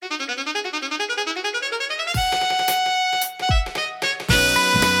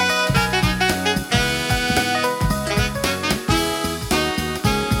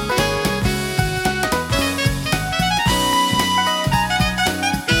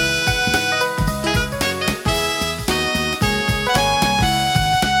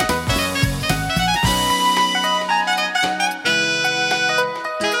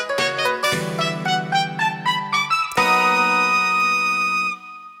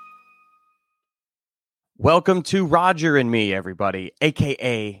Welcome to Roger and Me, everybody,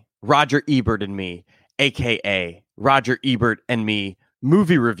 aka Roger Ebert and Me, aka Roger Ebert and Me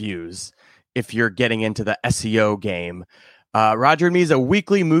movie reviews. If you're getting into the SEO game, Roger and Me is a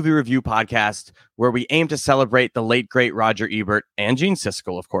weekly movie review podcast where we aim to celebrate the late great Roger Ebert and Gene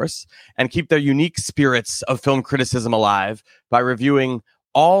Siskel, of course, and keep their unique spirits of film criticism alive by reviewing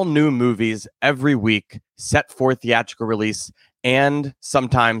all new movies every week set for theatrical release and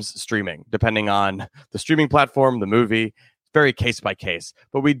sometimes streaming, depending on the streaming platform, the movie, very case by case.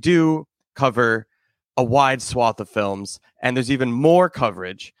 But we do cover a wide swath of films, and there's even more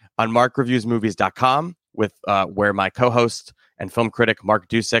coverage on markreviewsmovies.com with where my co-host and film critic Mark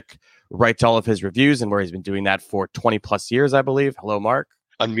Dusick writes all of his reviews, and where he's been doing that for 20 plus years, I believe. Hello, Mark.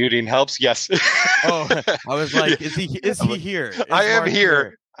 Unmuting helps. Yes. Oh, I was like, is he here? I am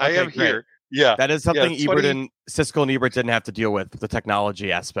here. I am here. Yeah. That is something Ebert and Siskel and Ebert didn't have to deal with, the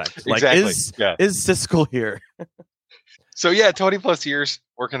technology aspect. Like, exactly. Is Siskel here? So yeah, 20 plus years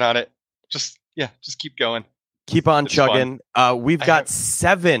working on it. Just keep going. Keep on chugging. We've got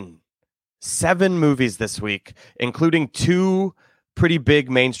seven movies this week, including two pretty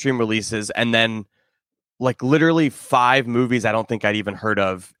big mainstream releases, and then like literally 5 movies I don't think I'd even heard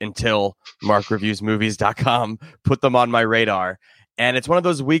of until markreviewsmovies.com put them on my radar. And it's one of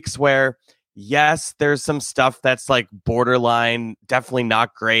those weeks where, yes, there's some stuff that's like borderline, definitely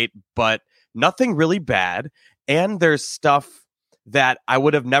not great, but nothing really bad. And there's stuff that I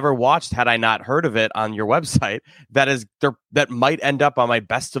would have never watched had I not heard of it on your website that might end up on my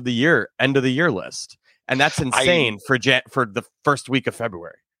best of the year, end of the year list. And that's insane for the first week of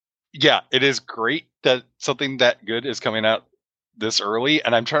February. Yeah, it is great that something that good is coming out this early.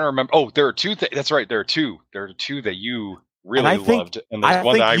 And I'm trying to remember. Oh, there are two. That's right. There are two that you really loved, and there's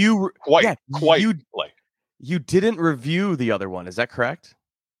one that I quite like. You didn't review the other one, is that correct?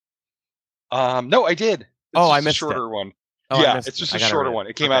 No, I did. I missed a shorter one. Oh, yeah, it's just a shorter one.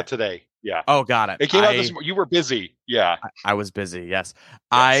 It came out today. Yeah. Oh, got it. It came out this morning. You were busy. Yeah. I was busy. Yes.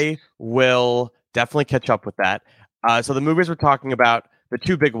 I will definitely catch up with that. So the movies we're talking about, the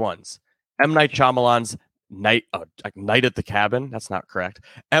two big ones, M. Night Shyamalan's Night at the Cabin. That's not correct.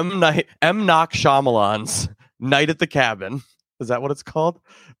 M. Night Shyamalan's Night at the Cabin. Is that what it's called?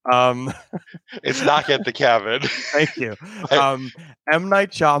 It's Knock at the Cabin. Thank you. M.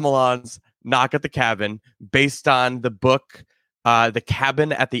 Night Shyamalan's Knock at the Cabin, based on the book The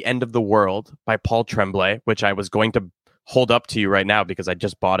Cabin at the End of the World by Paul Tremblay, which I was going to hold up to you right now because I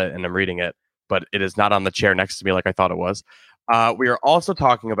just bought it and I'm reading it, but it is not on the chair next to me like I thought it was. We are also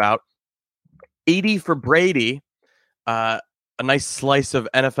talking about 80 for Brady, a nice slice of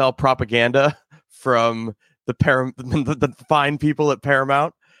NFL propaganda from the fine people at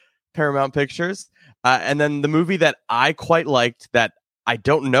Paramount Pictures. And then the movie that I quite liked, that I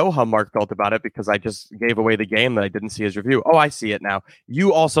don't know how Mark felt about it because I just gave away the game that I didn't see his review. Oh, I see it now.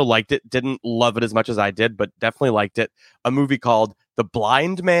 You also liked it. Didn't love it as much as I did, but definitely liked it. A movie called The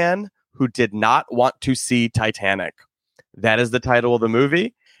Blind Man Who Did Not Want to See Titanic. That is the title of the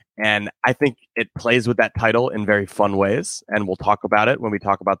movie. And I think it plays with that title in very fun ways. And we'll talk about it when we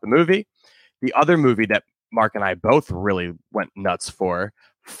talk about the movie. The other movie that Mark and I both really went nuts for,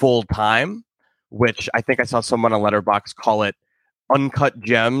 Full Time, which I think I saw someone on Letterboxd call it uncut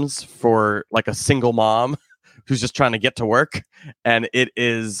gems for like a single mom who's just trying to get to work. And it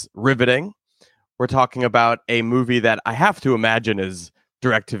is riveting. We're talking about a movie that I have to imagine is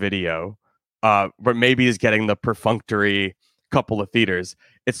direct to video, but maybe is getting the perfunctory couple of theaters.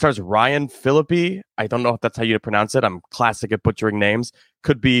 It stars Ryan Phillippe. I don't know if that's how you pronounce it. I'm classic at butchering names.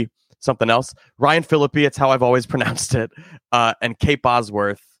 Could be something else. Ryan Phillippe, it's how I've always pronounced it. And Kate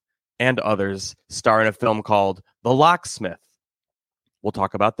Bosworth and others star in a film called The Locksmith. We'll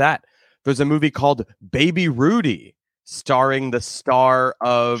talk about that. There's a movie called Baby Rudy, starring the star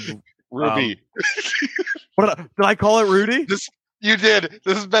of Ruby. Did I call it Rudy? You did.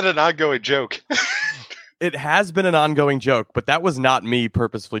 This has been an ongoing joke. It has been an ongoing joke, but that was not me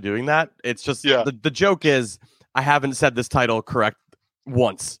purposefully doing that. It's just the joke is I haven't said this title correct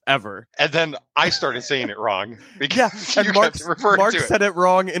once ever, and then I started saying it wrong because and Mark said it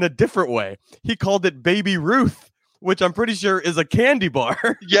wrong in a different way. He called it Baby Ruth, which I'm pretty sure is a candy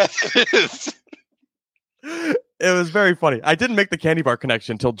bar. Yes, it is. It was very funny. I didn't make the candy bar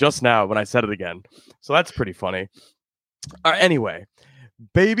connection until just now when I said it again, so that's pretty funny. Anyway,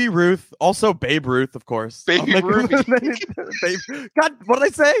 Baby Ruth, also Babe Ruth, of course. Baby Ruth. God, what did I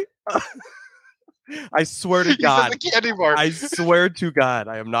say? I swear to God. Candy bar. I swear to God,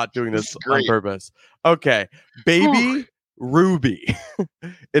 I am not doing this on purpose. Okay, Baby Ruby.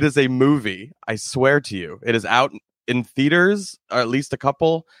 It is a movie. I swear to you. It is out in theaters, or at least a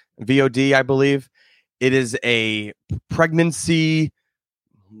couple. VOD, I believe. It is a pregnancy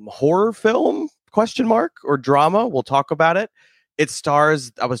horror film, ? Or drama. We'll talk about it. It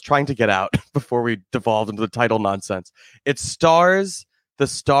stars, I was trying to get out before we devolved into the title nonsense. It stars the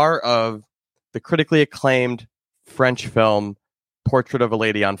star of the critically acclaimed French film Portrait of a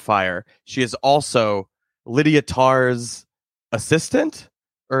Lady on Fire. She is also Lydia Tarr's assistant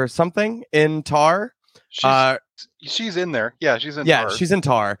or something in Tar. She's in there. Yeah, she's in Tar. Yeah, she's in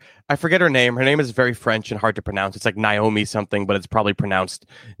Tar. I forget her name. Her name is very French and hard to pronounce. It's like Naomi something, but it's probably pronounced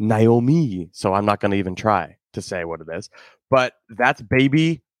Naomi. So I'm not going to even try to say what it is. But that's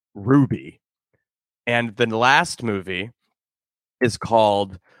Baby Ruby. And the last movie is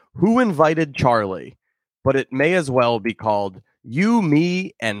called Who Invited Charlie? But it may as well be called You,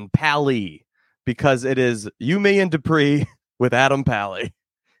 Me, and Pally, because it is You, Me, and Dupree with Adam Pally.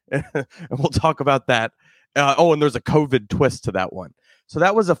 And we'll talk about that. And there's a COVID twist to that one. So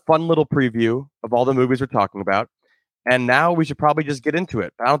that was a fun little preview of all the movies we're talking about. And now we should probably just get into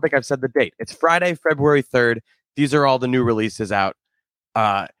it. I don't think I've said the date. It's Friday, February 3rd. These are all the new releases out.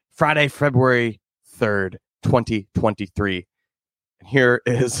 Friday, February 3rd, 2023. And here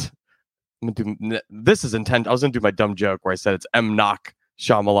is... this is intent. I was going to do my dumb joke where I said it's M. Night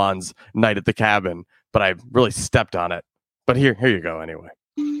Shyamalan's Night at the Cabin, but I really stepped on it. But here you go anyway.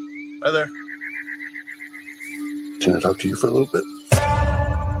 Hi there. Can I talk to you for a little bit?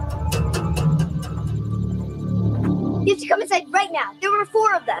 You have to come inside right now. There were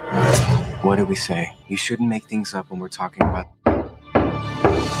 4 of them. What did we say? You shouldn't make things up when we're talking about...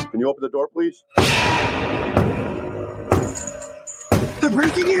 Can you open the door, please? They're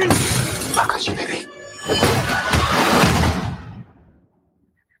breaking in! I got you, baby.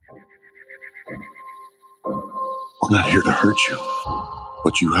 We're not here to hurt you,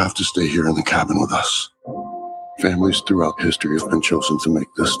 but you have to stay here in the cabin with us. Families throughout history have been chosen to make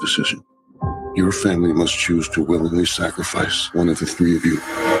this decision. Your family must choose to willingly sacrifice one of the 3 of you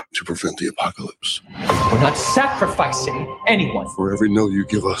to prevent the apocalypse. We're not sacrificing anyone. For every no you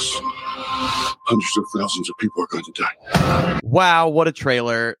give us, hundreds of thousands of people are going to die. Wow, what a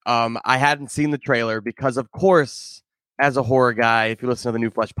trailer. I hadn't seen the trailer because, of course, as a horror guy, if you listen to the New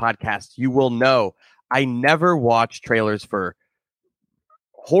Flesh podcast, you will know I never watch trailers for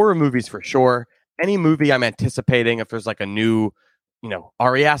horror movies for sure. Any movie I'm anticipating, if there's like a new,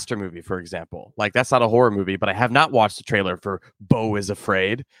 Ari Aster movie, for example, like that's not a horror movie, but I have not watched the trailer for Beau is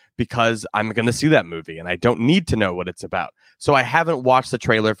Afraid because I'm going to see that movie and I don't need to know what it's about. So I haven't watched the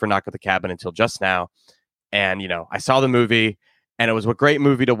trailer for Knock at the Cabin until just now. And, I saw the movie and it was a great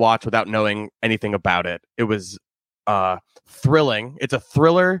movie to watch without knowing anything about it. It was thrilling. It's a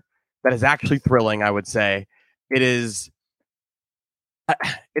thriller that is actually thrilling, I would say. It is.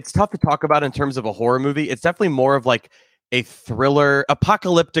 It's tough to talk about in terms of a horror movie. It's definitely more of like a thriller,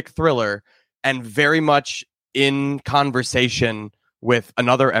 apocalyptic thriller, and very much in conversation with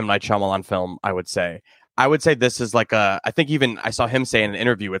another M. Night Shyamalan film, I would say. I would say this is like I think even I saw him say in an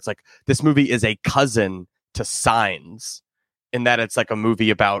interview, it's like this movie is a cousin to Signs in that it's like a movie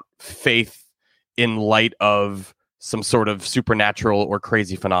about faith in light of some sort of supernatural or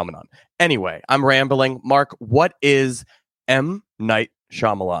crazy phenomenon. Anyway, I'm rambling. Mark, what is M. Night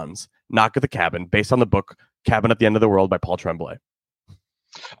Shyamalan's Knock at the Cabin, based on the book Cabin at the End of the World by Paul Tremblay?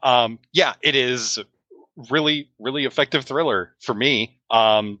 Yeah, it is really, really effective thriller for me.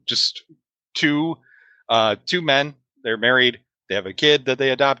 Just two men, they're married, they have a kid that they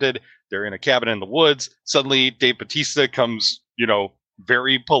adopted, they're in a cabin in the woods. Suddenly Dave Bautista comes,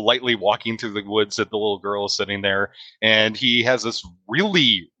 very politely walking through the woods that the little girl is sitting there, and he has this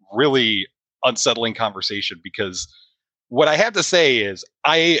really, really unsettling conversation because what I have to say is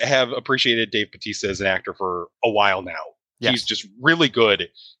I have appreciated Dave Bautista as an actor for a while now. Yes. He's just really good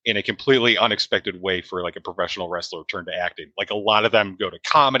in a completely unexpected way for like a professional wrestler turned to acting. Like a lot of them go to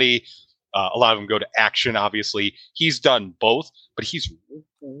comedy. A lot of them go to action, obviously. He's done both, but he's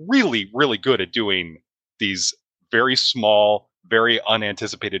really, really good at doing these very small, very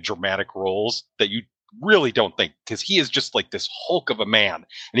unanticipated dramatic roles that you really don't think, because he is just like this hulk of a man.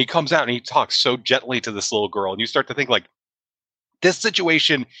 And he comes out and he talks so gently to this little girl. And you start to think like, this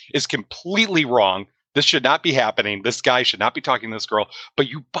situation is completely wrong. This should not be happening. This guy should not be talking to this girl. But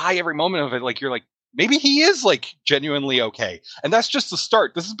you buy every moment of it. Like, you're like, maybe he is like genuinely okay. And that's just the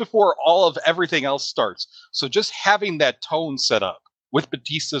start. This is before all of everything else starts. So just having that tone set up with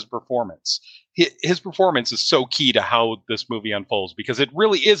Bautista's performance, his performance is so key to how this movie unfolds, because it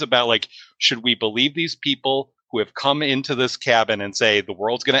really is about like, should we believe these people who have come into this cabin and say the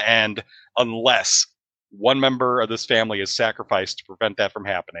world's going to end unless one member of this family is sacrificed to prevent that from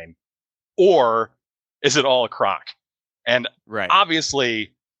happening? Or is it all a crock? And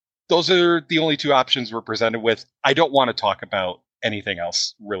obviously those are the only two options we're presented with. I don't want to talk about anything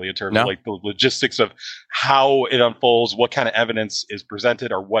else really in terms of like the logistics of how it unfolds, what kind of evidence is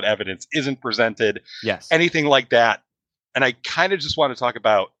presented or what evidence isn't presented. Yes. Anything like that. And I kind of just want to talk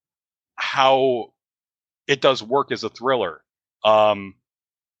about how it does work as a thriller.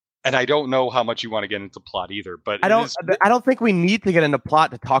 And I don't know how much you want to get into plot either, but I don't think we need to get into plot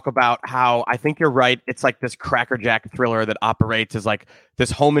to talk about how I think you're right. It's like this crackerjack thriller that operates as like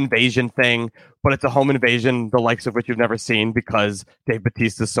this home invasion thing, but it's a home invasion the likes of which you've never seen because Dave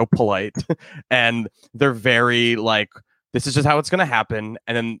Bautista is so polite and they're very like, this is just how it's going to happen.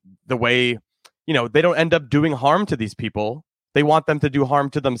 And then the way, you know, they don't end up doing harm to these people. They want them to do harm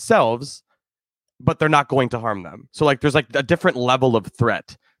to themselves, but they're not going to harm them. So like, there's like a different level of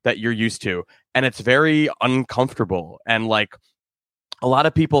threat that you're used to, and it's very uncomfortable. And like a lot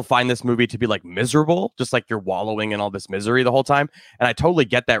of people find this movie to be like miserable, just like you're wallowing in all this misery the whole time. And I totally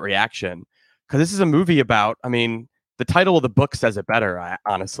get that reaction because this is a movie about, I mean, the title of the book says it better. I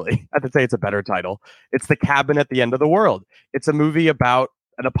honestly have to say it's a better title. It's The Cabin at the End of the World. It's a movie about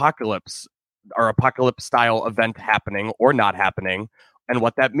an apocalypse or apocalypse style event happening or not happening and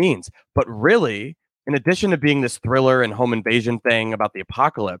what that means. But really, in addition to being this thriller and home invasion thing about the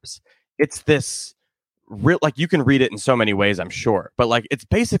apocalypse, it's this real, like you can read it in so many ways, I'm sure, but like it's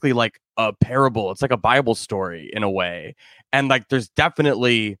basically like a parable. It's like a Bible story in a way. And like there's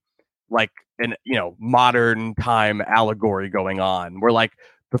definitely like an, you know, modern time allegory going on where like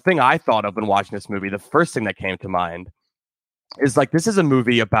the thing I thought of when watching this movie, the first thing that came to mind is like this is a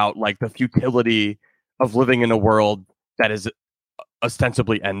movie about like the futility of living in a world that is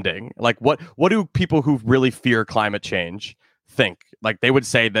ostensibly ending. Like what do people who really fear climate change think? Like they would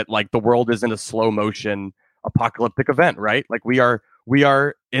say that like the world is in a slow motion apocalyptic event, right? Like we are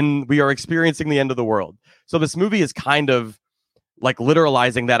experiencing the end of the world. So this movie is kind of like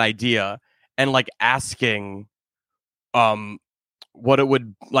literalizing that idea and like asking what it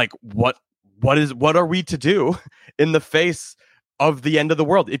would like what are we to do in the face of the end of the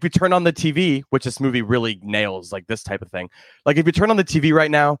world? If you turn on the TV, which this movie really nails, like this type of thing. Like if you turn on the TV right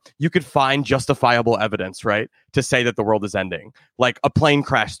now, you could find justifiable evidence, right, to say that the world is ending. Like a plane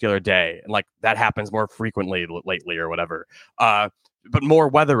crashed the other day, and like that happens more frequently lately or whatever. But more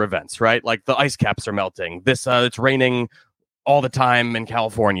weather events, right? Like the ice caps are melting. It's raining all the time in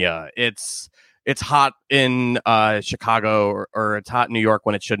California. It's hot in Chicago or it's hot in New York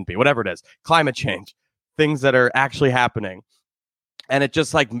when it shouldn't be. Whatever it is, climate change, things that are actually happening. And it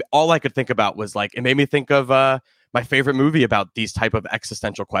just like all I could think about was like it made me think of my favorite movie about these type of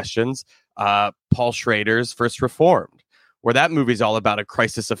existential questions, Paul Schrader's First Reformed, where that movie's all about a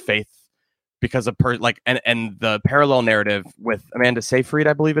crisis of faith because of and the parallel narrative with Amanda Seyfried,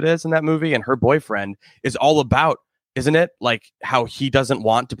 I believe it is, in that movie, and her boyfriend is all about, isn't it, like how he doesn't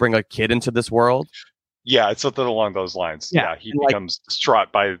want to bring a kid into this world? Yeah, it's something along those lines. Yeah, he becomes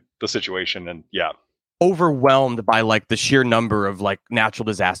distraught by the situation, and yeah. Overwhelmed by like the sheer number of like natural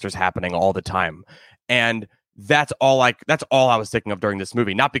disasters happening all the time. And that's all I was thinking of during this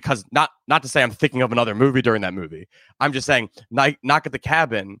movie. Not because not to say I'm thinking of another movie during that movie. I'm just saying Knock at the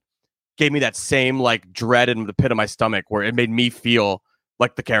Cabin gave me that same like dread in the pit of my stomach where it made me feel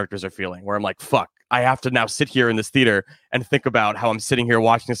like the characters are feeling, where I'm like, fuck, I have to now sit here in this theater and think about how I'm sitting here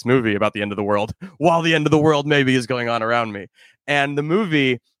watching this movie about the end of the world while the end of the world maybe is going on around me. And the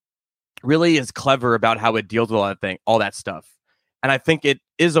movie really is clever about how it deals with all that stuff. And I think it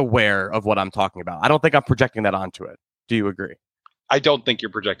is aware of what I'm talking about. I don't think I'm projecting that onto it. Do you agree? I don't think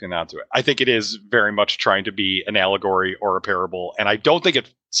you're projecting onto it. I think it is very much trying to be an allegory or a parable. And I don't think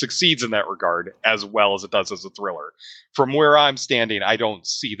it succeeds in that regard as well as it does as a thriller. From where I'm standing, I don't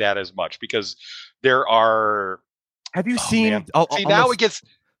see that as much because there are... Have you seen... See, now it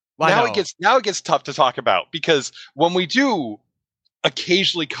gets tough to talk about because when we do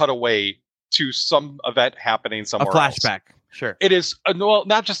occasionally cut away to some event happening somewhere else. A flashback, sure. It is, well,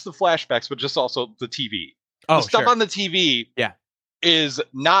 not just the flashbacks, but just also the TV. The stuff on the TV is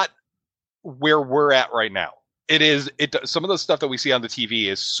not where we're at right now. Some of the stuff that we see on the TV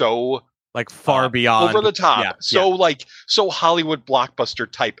is so like far beyond over the top, so Hollywood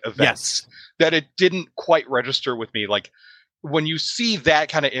blockbuster type events that it didn't quite register with me. Like when you see that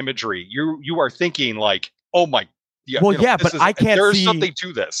kind of imagery, you are thinking like, oh my. But I can't there's see something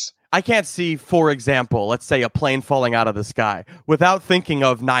to this. I can't see, for example, let's say a plane falling out of the sky without thinking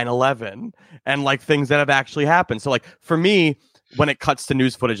of 9/11 and like things that have actually happened. So like for me, when it cuts to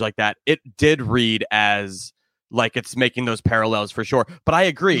news footage like that, it did read as like it's making those parallels for sure. But I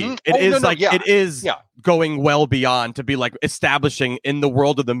agree. Mm-hmm. It is going well beyond to be like establishing in the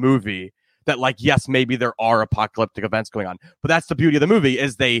world of the movie that like, yes, maybe there are apocalyptic events going on. But that's the beauty of the movie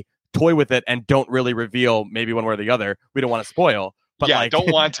is they toy with it and don't really reveal maybe one way or the other. We don't want to spoil, but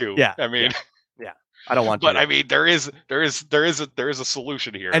don't want to. Yeah, I mean, yeah. I don't want to. But to. I mean, there is a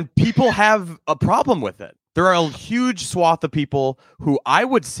solution here, and people have a problem with it. There are a huge swath of people who I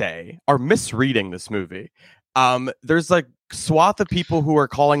would say are misreading this movie. There's like swath of people who are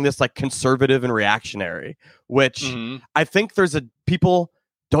calling this like conservative and reactionary, which I think people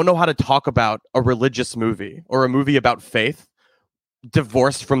don't know how to talk about a religious movie or a movie about faith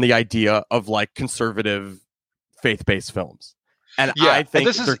divorced from the idea of like conservative faith-based films. And I think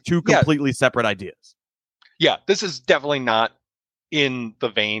they're two completely separate ideas. Yeah, this is definitely not in the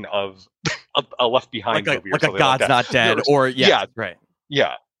vein of a Left Behind movie or like something a God's like that. Not Dead right.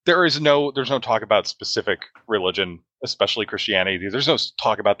 Yeah. There's no talk about specific religion, especially Christianity. There's no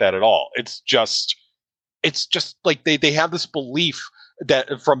talk about that at all. It's just like they have this belief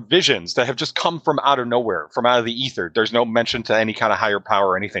that from visions that have just come from out of nowhere, from out of the ether. There's no mention to any kind of higher power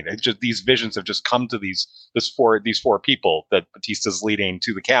or anything. It's just these visions have just come to these four people that Batista's leading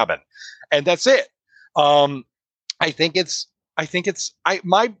to the cabin, and that's it. My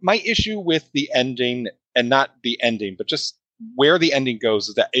issue with the ending, and not the ending, but just where the ending goes,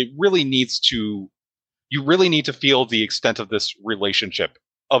 is that you really need to feel the extent of this relationship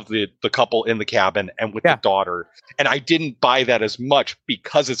of the couple in the cabin and with the daughter. And I didn't buy that as much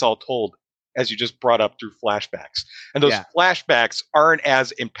because it's all told, as you just brought up, through flashbacks. And those flashbacks aren't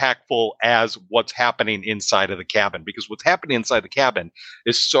as impactful as what's happening inside of the cabin, because what's happening inside the cabin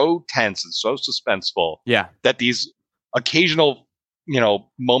is so tense and so suspenseful that these occasional,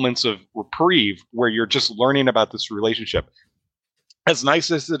 moments of reprieve where you're just learning about this relationship, as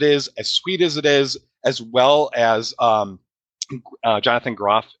nice as it is, as sweet as it is, as well as Jonathan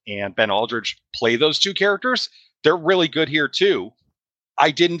Groff and Ben Aldridge play those two characters, they're really good here too. I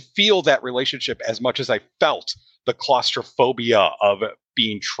didn't feel that relationship as much as I felt the claustrophobia of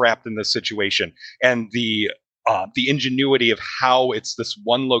being trapped in this situation, and the ingenuity of how it's this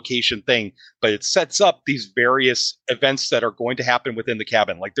one location thing, but it sets up these various events that are going to happen within the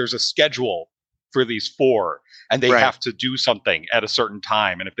cabin. Like there's a schedule for these four, and they have to do something at a certain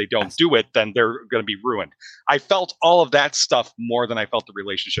time. And if they don't do it, then they're going to be ruined. I felt all of that stuff more than I felt the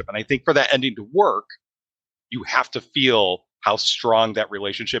relationship. And I think for that ending to work, you have to feel how strong that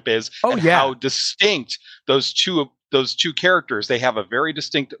relationship is, how distinct those two characters. They have a very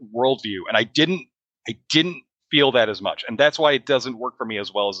distinct worldview, and I didn't feel that as much, and that's why it doesn't work for me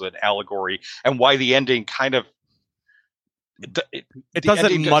as well as an allegory, and why the ending kind of it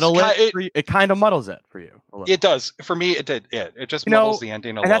doesn't muddle it. It kind of muddles it for you. It does for me. It did. It just muddles the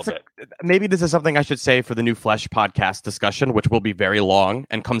ending a little bit. Maybe this is something I should say for the New Flesh podcast discussion, which will be very long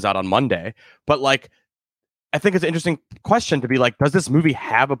and comes out on Monday. But like, I think it's an interesting question to be like, does this movie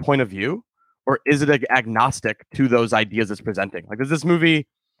have a point of view, or is it agnostic to those ideas it's presenting? Like, does this movie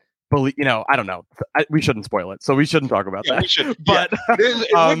believe? I don't know. We shouldn't spoil it, so we shouldn't talk about that. We should. But it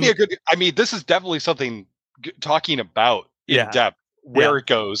would be a good. I mean, this is definitely something talking about in depth where it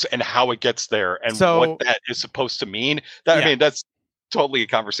goes and how it gets there and what that is supposed to mean. I mean, that's totally a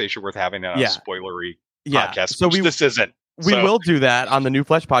conversation worth having on a spoilery podcast. So this isn't. We will do that on the New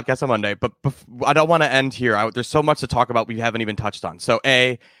Flesh podcast on Monday, but I don't want to end here. There's so much to talk about we haven't even touched on. So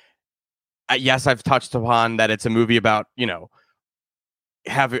yes, I've touched upon that it's a movie about,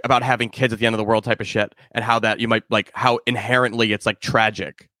 having kids at the end of the world type of shit, and how that you might like how inherently it's like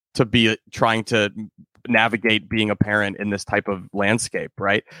tragic to be trying to navigate being a parent in this type of landscape,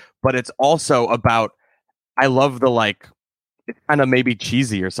 right? But it's also about, I love the like, it's kind of maybe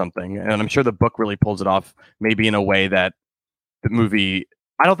cheesy or something, and I'm sure the book really pulls it off maybe in a way that the movie,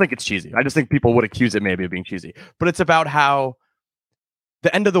 I don't think it's cheesy. I just think people would accuse it maybe of being cheesy. But it's about how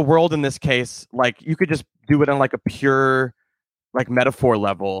the end of the world in this case, like you could just do it on like a pure like metaphor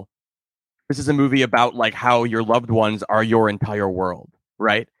level. This is a movie about like how your loved ones are your entire world,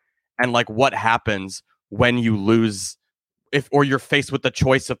 right? And like what happens when you lose, or you're faced with the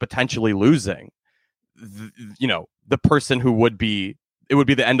choice of potentially losing, the person who would be, it would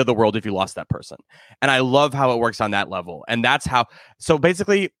be the end of the world if you lost that person. And I love how it works on that level. And that's how, so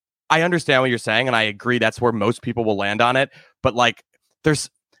basically I understand what you're saying, and I agree that's where most people will land on it. But like there's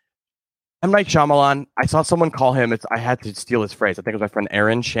M. Night Shyamalan, I saw someone call him, I had to steal his phrase. I think it was my friend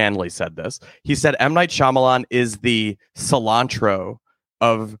Aaron Shanley said this. He said M. Night Shyamalan is the cilantro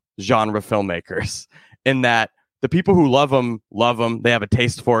of genre filmmakers, in that the people who love him, they have a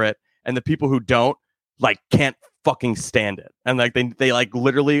taste for it. And the people who don't, like, can't fucking stand it. And like they like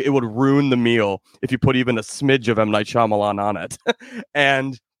literally, it would ruin the meal if you put even a smidge of M. Night Shyamalan on it.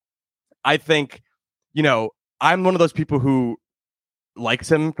 And I think, I'm one of those people who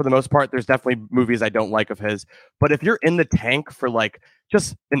likes him for the most part. There's definitely movies I don't like of his. But if you're in the tank for like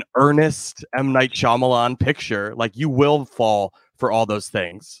just an earnest M. Night Shyamalan picture, like you will fall for all those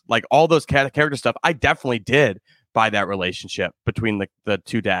things. Like all those character stuff, I definitely did buy that relationship between the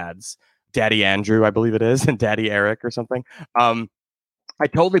two dads. Daddy Andrew, I believe it is, and Daddy Eric or something. I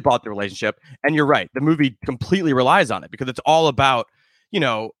totally bought the relationship. And you're right. The movie completely relies on it because it's all about,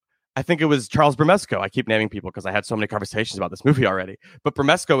 I think it was Charles Bramesco. I keep naming people because I had so many conversations about this movie already. But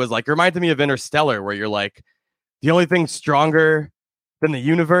Bramesco was like, reminded me of Interstellar, where you're like, the only thing stronger than the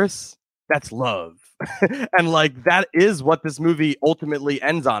universe, that's love. And like, that is what this movie ultimately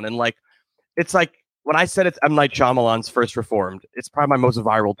ends on. And like, it's like, when I said it's M. Night Shyamalan's First Reformed, it's probably my most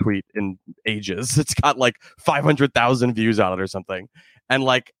viral tweet in ages. It's got like 500,000 views on it or something. And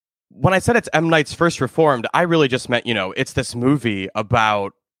like, when I said it's M. Night's First Reformed, I really just meant, it's this movie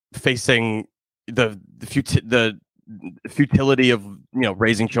about facing the futility of,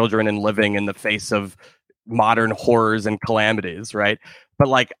 raising children and living in the face of modern horrors and calamities, right? But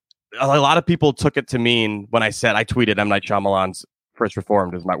like, a lot of people took it to mean when I tweeted M. Night Shyamalan's First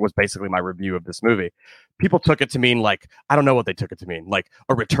Reformed was basically my review of this movie. People took it to mean like, I don't know what they took it to mean, like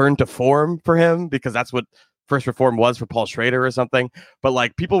a return to form for him, because that's what First Reform was for Paul Schrader or something. But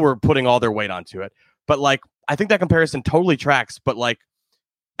like, people were putting all their weight onto it. But like, I think that comparison totally tracks. But like,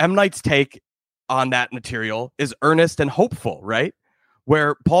 M. Night's take on that material is earnest and hopeful, right?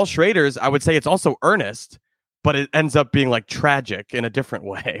 Where Paul Schrader's, I would say it's also earnest, but it ends up being like tragic in a different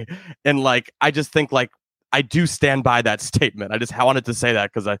way. And like, I just think like, I do stand by that statement. I wanted to say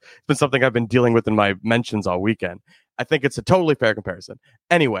that because it's been something I've been dealing with in my mentions all weekend. I think it's a totally fair comparison.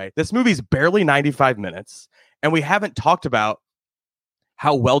 Anyway, this movie's barely 95 minutes, and we haven't talked about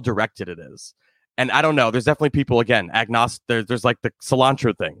how well directed it is. And I don't know. There's definitely people, again, agnostic. There's like the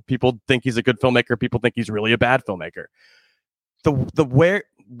cilantro thing. People think he's a good filmmaker. People think he's really a bad filmmaker. Where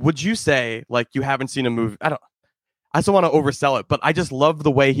would you say, like, you haven't seen a movie? I still want to oversell it, but I just love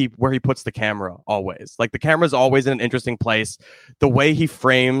the way where he puts the camera always. Like, the camera's always in an interesting place. The way he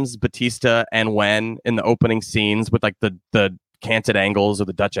frames Batista and Wen in the opening scenes with like the canted angles or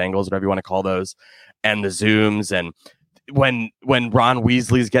the Dutch angles, whatever you want to call those, and the zooms. And when Ron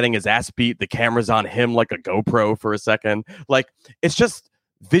Weasley's getting his ass beat, the camera's on him like a GoPro for a second. Like, it's just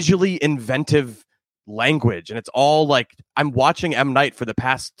visually inventive language. And it's all like, I'm watching M. Night for the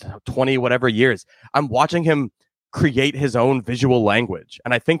past 20 whatever years. I'm watching him create his own visual language,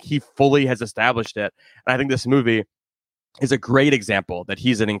 and I think he fully has established it. And I think this movie is a great example that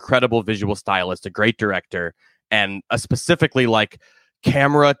he's an incredible visual stylist, a great director, and a specifically like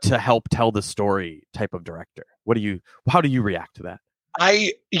camera to help tell the story type of director. How do you react to that?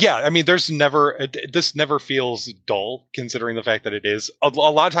 I mean, this never feels dull, considering the fact that it is a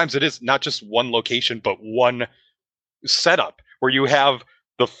lot of times it is not just one location, but one setup where you have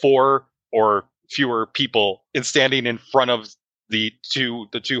the 4 or fewer people standing in front of the two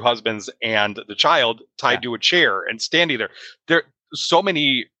husbands and the child tied to a chair and standing there. There, so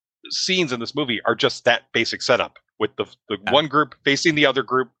many scenes in this movie are just that basic setup with the one group facing the other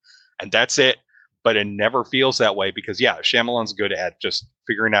group, and that's it. But it never feels that way because Shyamalan's good at just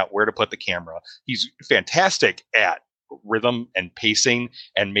figuring out where to put the camera. He's fantastic at rhythm and pacing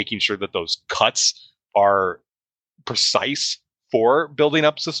and making sure that those cuts are precise for building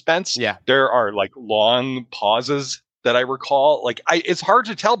up suspense. Yeah. There are like long pauses that I recall. Like, it's hard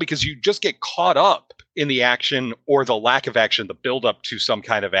to tell because you just get caught up in the action or the lack of action, the build up to some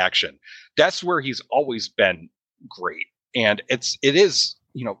kind of action. That's where he's always been great. And it is,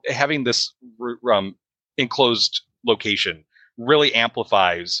 having this enclosed location really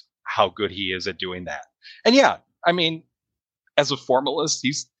amplifies how good he is at doing that. And I mean, as a formalist,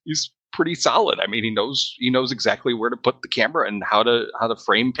 he's pretty solid. I mean, he knows exactly where to put the camera and how to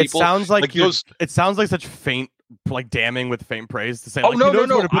frame people. It sounds like it sounds like such faint, like damning with faint praise to say, where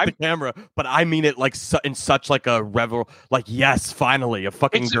to put the camera, but I mean it like in such like a revel, like, yes, finally a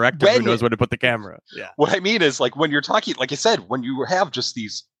fucking director who knows where to put the camera. Yeah. What I mean is, like, when you're talking, like I said, when you have just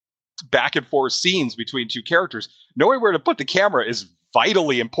these back and forth scenes between two characters, knowing where to put the camera is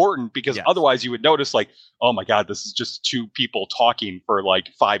vitally important, because otherwise you would notice like, oh my God, this is just two people talking for like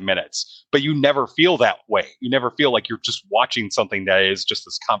 5 minutes. But you never feel that way. You never feel like you're just watching something that is just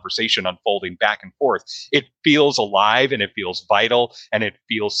this conversation unfolding back and forth. It feels alive and it feels vital and it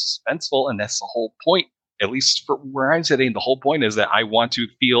feels suspenseful. And that's the whole point, at least for where I'm sitting. The whole point is that I want to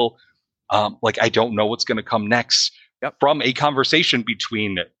feel like I don't know what's going to come next from a conversation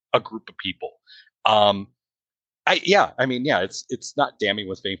between a group of people. It's not damning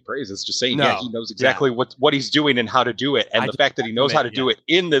with faint praise. It's just saying, he knows exactly what he's doing and how to do it. And the fact that he knows how to do it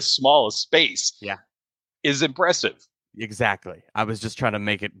in this smallest space is impressive. Exactly. I was just trying to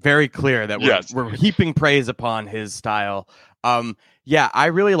make it very clear that we're heaping praise upon his style. Yeah, I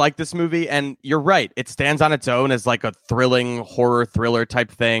really like this movie, and you're right. It stands on its own as like a thrilling horror thriller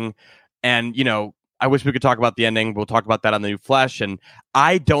type thing. And, I wish we could talk about the ending. We'll talk about that on The New Flesh. And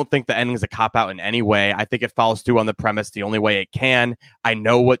I don't think the ending is a cop-out in any way. I think it follows through on the premise the only way it can. I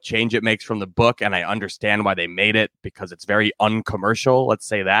know what change it makes from the book, and I understand why they made it, because it's very uncommercial. Let's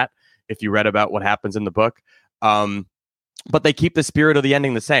say that, if you read about what happens in the book. But they keep the spirit of the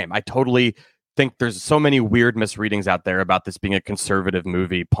ending the same. I totally think there's so many weird misreadings out there about this being a conservative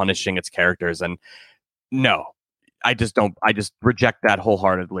movie punishing its characters. And no, I just reject that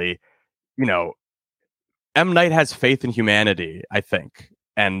wholeheartedly. M. Night has faith in humanity, I think.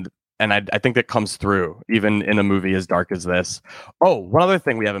 And I think that comes through even in a movie as dark as this. Oh, one other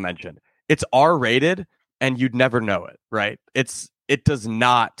thing we haven't mentioned. It's R-rated and you'd never know it, right? It does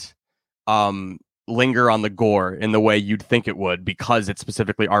not linger on the gore in the way you'd think it would, because it's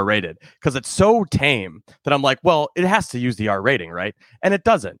specifically R-rated, because it's so tame that I'm like, well, it has to use the R rating, right? And it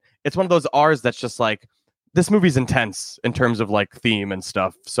doesn't. It's one of those R's that's just like, this movie's intense in terms of like theme and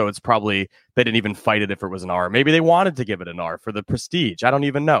stuff, so it's probably they didn't even fight it if it was an R. Maybe they wanted to give it an R for the prestige. I don't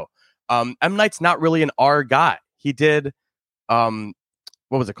even know. M. Night's not really an R guy. He did what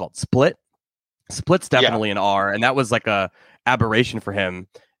was it called? Split. Split's definitely an R, and that was like a aberration for him.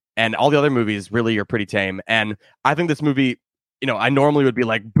 And all the other movies really are pretty tame. And I think this movie, I normally would be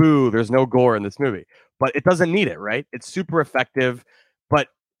like, boo, there's no gore in this movie. But it doesn't need it, right? It's super effective. But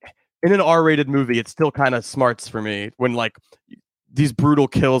in an R-rated movie, it still kind of smarts for me when, like, these brutal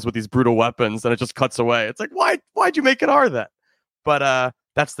kills with these brutal weapons, and it just cuts away. It's like, why'd you make it R then? But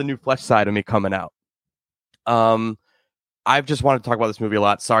that's the New Flesh side of me coming out. I've just wanted to talk about this movie a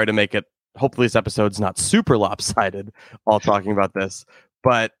lot. Sorry to make it, hopefully this episode's not super lopsided while talking about this.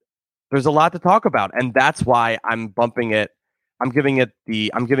 But there's a lot to talk about, and that's why I'm bumping it. I'm giving it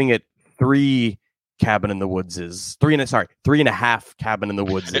 3 Cabin in the Woodses. 3.5 Cabin in the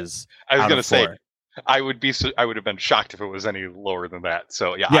Woodses. I was going to say, I would have been shocked if it was any lower than that.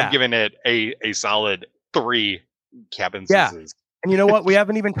 So yeah. I'm giving it a solid 3 cabins. Yeah. And you know what? We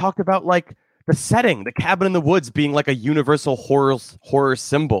haven't even talked about like the setting, the cabin in the woods being like a universal horror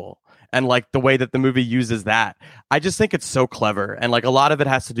symbol. And like the way that the movie uses that, I just think it's so clever. And like a lot of it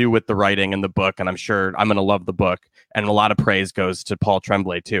has to do with the writing and the book. And I'm sure I'm going to love the book. And a lot of praise goes to Paul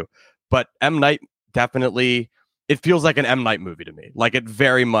Tremblay too. But M. Night definitely, it feels like an M. Night movie to me. Like it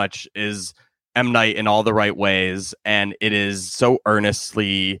very much is M. Night in all the right ways. And it is so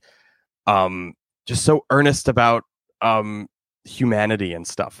earnestly, just so earnest about humanity and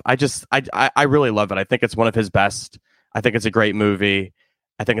stuff. I really love it. I think it's one of his best. I think it's a great movie.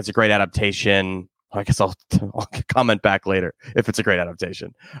 I think it's a great adaptation. I guess I'll comment back later if it's a great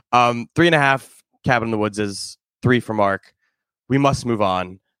adaptation. 3.5 Cabin in the Woods is 3 for Mark. We must move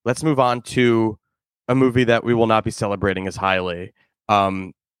on. Let's move on to a movie that we will not be celebrating as highly.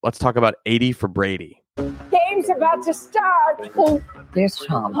 Let's talk about 80 for Brady. Game's about to start. Oh, there's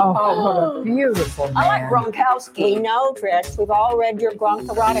Tom. Oh, what a beautiful man. I like Gronkowski. No, Trish, we've all read your Gronk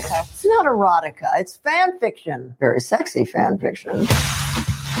erotica. It's not erotica. It's fan fiction. Very sexy fan fiction.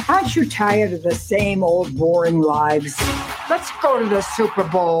 Aren't you tired of the same old boring lives? Let's go to the Super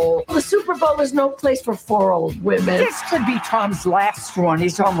Bowl. The Super Bowl is no place for 4 old women. This could be Tom's last one.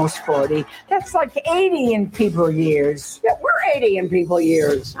 He's almost 40. That's like 80 in people years. Yeah, we're 80 in people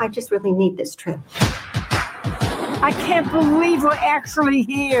years. I just really need this trip. I can't believe we're actually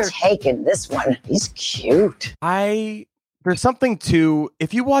here. Taking this one. He's cute. There's something to,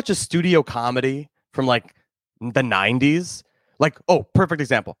 if you watch a studio comedy from like the 90s, like, oh, perfect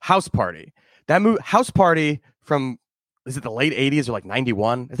example, House Party. That movie, House Party from, is it the late 80s or like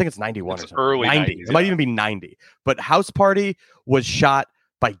 91? I think it's 91 or something. Early 90s. It might even be 90. But House Party was shot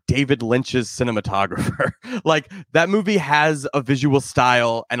by David Lynch's cinematographer. Like, that movie has a visual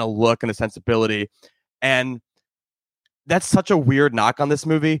style and a look and a sensibility. And that's such a weird knock on this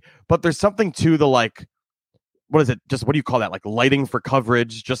movie. But there's something to the, like, what is it? Just, what do you call that? Like lighting for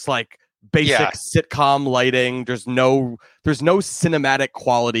coverage, just like basic sitcom lighting. There's no cinematic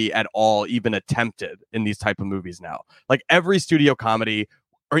quality at all, even attempted in these type of movies now. Like every studio comedy,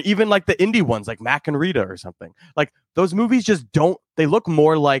 or even like the indie ones like Mac and Rita or something, like those movies just don't, they look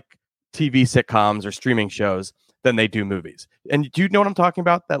more like TV sitcoms or streaming shows than they do movies. And do you know what I'm talking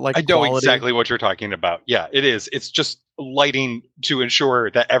about? That like I know quality? Exactly what you're talking about. Yeah, it is. It's just lighting to ensure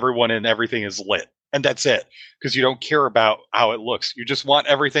that everyone and everything is lit. And that's it. Because you don't care about how it looks. You just want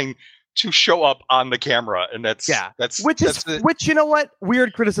everything to show up on the camera, and that's which you know what,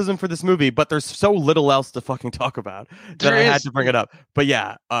 weird criticism for this movie, but there's so little else to fucking talk about that I had to bring it up. But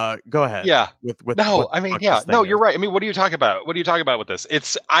yeah, go ahead. Yeah, with no, I mean, yeah, no, you're right. I mean, what are you talking about? What are you talking about with this?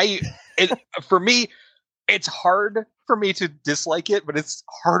 For me, it's hard for me to dislike it, but it's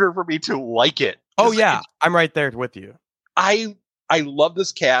harder for me to like it. Oh yeah, I'm right there with you. I love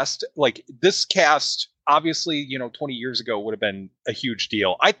this cast. Like, this cast, obviously, 20 years ago would have been a huge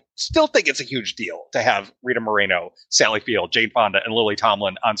deal. I still think it's a huge deal to have Rita Moreno, Sally Field, Jane Fonda, and Lily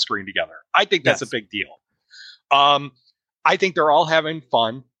Tomlin on screen together. I think that's a big deal. I think they're all having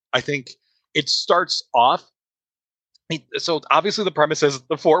fun. I think it starts off. So obviously the premise is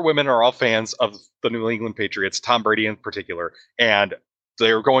the 4 women are all fans of the New England Patriots, Tom Brady in particular, and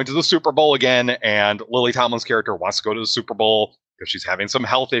they're going to the Super Bowl again. And Lily Tomlin's character wants to go to the Super Bowl because she's having some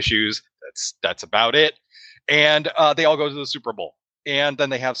health issues. That's about it. And they all go to the Super Bowl, and then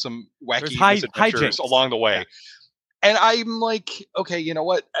they have some wacky misadventures along the way. Yeah. And I'm like, okay, you know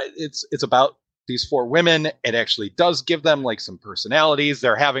what? It's about these 4 women. It actually does give them like some personalities.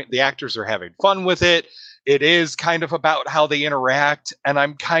 The actors are having fun with it. It is kind of about how they interact, and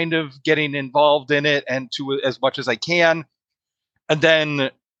I'm kind of getting involved in it, and to as much as I can. And then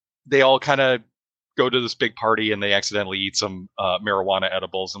they all kind of go to this big party, and they accidentally eat some marijuana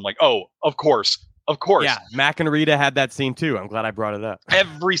edibles. I'm like, oh, of course. Yeah, Mac and Rita had that scene too. I'm glad I brought it up.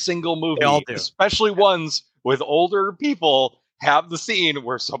 Every single movie, especially ones with older people, have the scene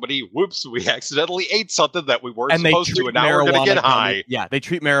where somebody, whoops, we accidentally ate something that we weren't supposed to, and now we're going to get high. Yeah, they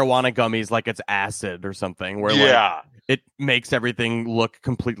treat marijuana gummies like it's acid or something, where it makes everything look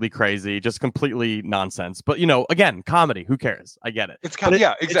completely crazy, just completely nonsense. But, again, comedy, who cares? I get it. It's kind of,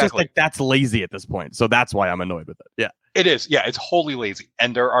 exactly. It's just like that's lazy at this point, so that's why I'm annoyed with it. Yeah. It is. Yeah, it's wholly lazy.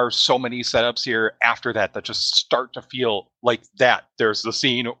 And there are so many setups here after that just start to feel like that. There's the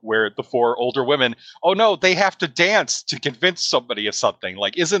scene where the 4 older women, oh no, they have to dance to convince somebody of something.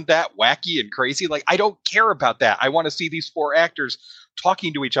 Like, isn't that wacky and crazy? Like, I don't care about that. I want to see these 4 actors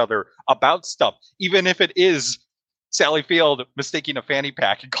talking to each other about stuff, even if it is Sally Field mistaking a fanny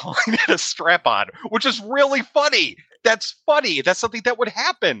pack and calling it a strap-on, which is really funny. That's funny. That's something that would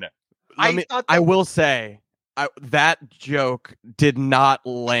happen. I will say, that joke did not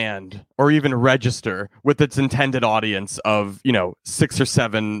land or even register with its intended audience of 6 or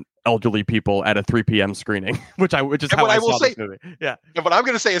 7 elderly people at a 3 p.m. screening, which is how I saw this movie. Yeah, and what I'm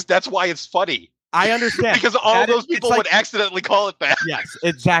going to say is that's why it's funny. I understand because all those people would accidentally call it that. Yes,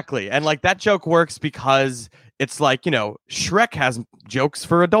 exactly, and like that joke works because it's like Shrek has jokes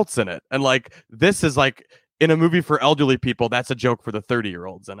for adults in it, and like this is like. In a movie for elderly people, that's a joke for the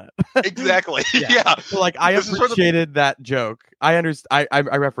 30-year-olds in it. Exactly. Yeah. So, like, I appreciated that joke. I understand. I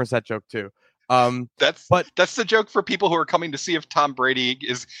referenced that joke too. That's the joke for people who are coming to see if Tom Brady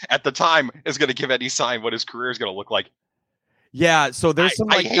is going to give any sign what his career is going to look like. Yeah. So there's some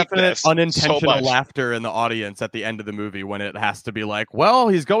definite unintentional laughter in the audience at the end of the movie when it has to be like, well,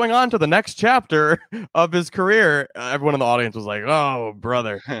 he's going on to the next chapter of his career. Everyone in the audience was like, oh,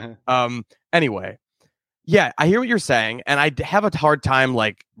 brother. Anyway. Yeah, I hear what you're saying, and I have a hard time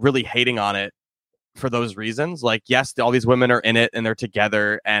like really hating on it for those reasons. Like, yes, all these women are in it and they're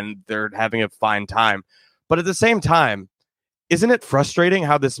together and they're having a fine time. But at the same time, isn't it frustrating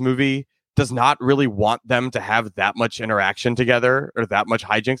how this movie does not really want them to have that much interaction together or that much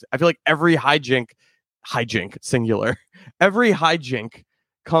hijinks? I feel like every hijink, singular, every hijink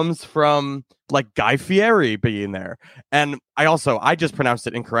comes from like Guy Fieri being there. And I just pronounced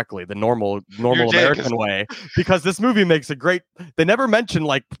it incorrectly, the normal American way, because this movie makes they never mention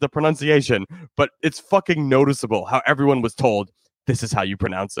like the pronunciation, but it's fucking noticeable how everyone was told this is how you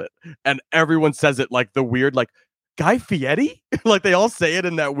pronounce it. And everyone says it like the weird, like Guy Fieri, like they all say it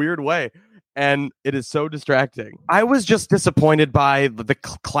in that weird way. And it is so distracting. I was just disappointed by the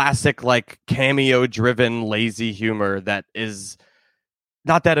classic like cameo driven lazy humor that is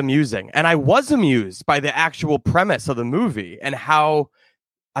not that amusing. And I was amused by the actual premise of the movie and how,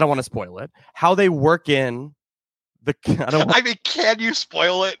 I don't want to spoil it, how they work in the... can you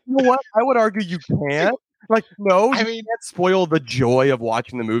spoil it? You know what? I would argue you can't. Like, no, you can't spoil the joy of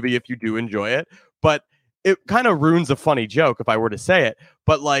watching the movie if you do enjoy it. But it kind of ruins a funny joke if I were to say it.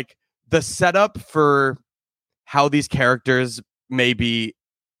 But like the setup for how these characters maybe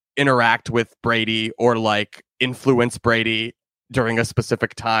interact with Brady or like influence Brady during a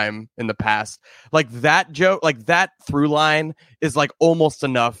specific time in the past, like that joke, like that through line is like almost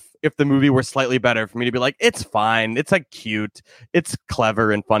enough if the movie were slightly better for me to be like, it's fine, it's like cute, it's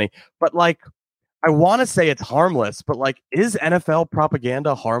clever and funny. But like I want to say it's harmless, but like, is NFL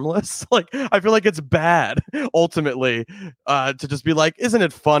propaganda harmless? Like, I feel like it's bad ultimately to just be like, isn't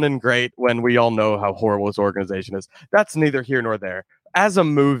it fun and great when we all know how horrible this organization is? That's neither here nor there. As a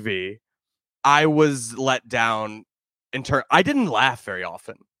movie, I was let down I didn't laugh very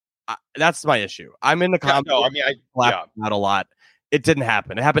often. That's my issue. I'm in the comedy. No, I mean, I laugh not a lot. It didn't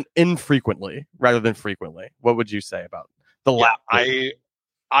happen. It happened infrequently rather than frequently. What would you say about the laugh?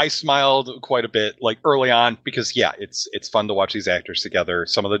 I smiled quite a bit like early on because it's fun to watch these actors together.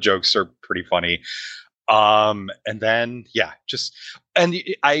 Some of the jokes are pretty funny. And then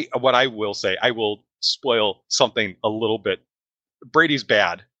what I will say, I will spoil something a little bit. Brady's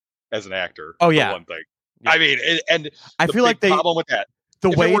bad as an actor. Oh yeah, for one thing. Yeah. I mean, and I feel like problem with that.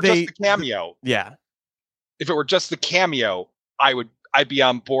 The way just the cameo. Yeah. If it were just the cameo, I'd be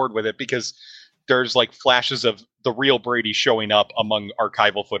on board with it because there's like flashes of the real Brady showing up among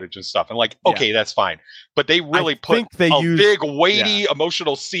archival footage and stuff. And like, okay, that's fine. But they really put a big, weighty,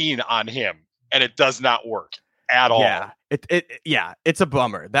 emotional scene on him, and it does not work at all. Yeah. It's a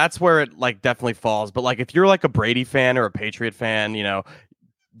bummer. That's where it like definitely falls. But like, if you're like a Brady fan or a Patriot fan, you know,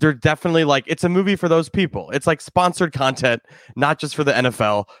 they're definitely like, it's a movie for those people. It's like sponsored content, not just for the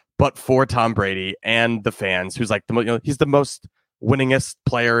NFL, but for Tom Brady and the fans, who's like he's the most winningest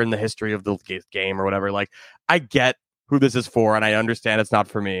player in the history of the game or whatever. Like, I get who this is for, and I understand it's not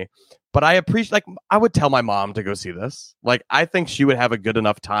for me, but I appreciate, like, I would tell my mom to go see this. Like, I think she would have a good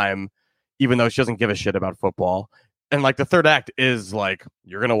enough time, even though she doesn't give a shit about football. And like, the third act is like,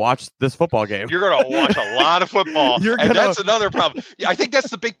 you're gonna watch this football game. You're gonna watch a lot of football, and that's another problem. I think that's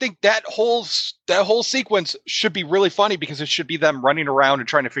the big thing. That whole sequence should be really funny because it should be them running around and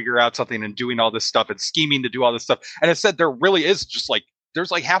trying to figure out something and doing all this stuff and scheming to do all this stuff. And instead, there really is just like,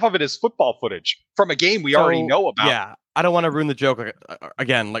 there's like half of it is football footage from a game we already know about. Yeah, I don't want to ruin the joke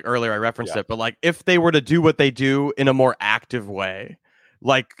again. Like earlier, I referenced it, but like, if they were to do what they do in a more active way,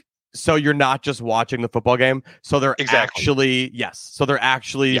 like. So you're not just watching the football game. So they're actually, So they're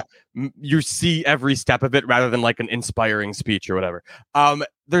actually, you see every step of it rather than like an inspiring speech or whatever.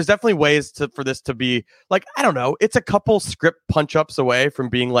 There's definitely ways for this to be like, I don't know. It's a couple script punch ups away from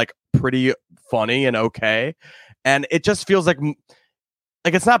being like pretty funny and okay. And it just feels like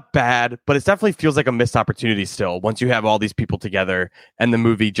it's not bad, but it definitely feels like a missed opportunity still. Once you have all these people together and the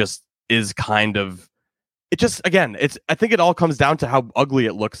movie just is kind of, it just, again, I think it all comes down to how ugly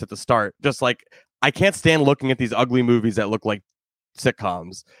it looks at the start. Just like, I can't stand looking at these ugly movies that look like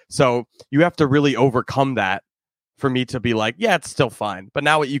sitcoms. So you have to really overcome that for me to be like, yeah, it's still fine. But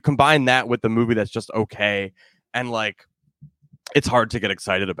now you combine that with the movie that's just okay, and like, it's hard to get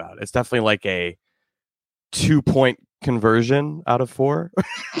excited about. It's definitely like a 2-point conversion out of 4.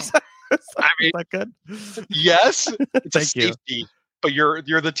 Is that good? Yes. It's Thank a safety. But you're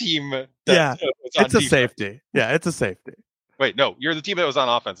the team. It's a safety. Yeah, it's a safety. Wait, no, you're the team that was on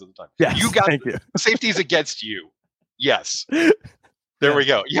offense at the time. Yeah, thank you. Safety's against you. Yes. There we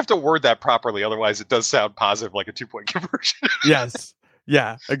go. You have to word that properly, otherwise it does sound positive, like a 2-point conversion. Yes.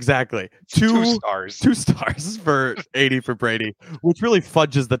 Yeah, exactly. 2 stars. 2 stars for 80 for Brady, which really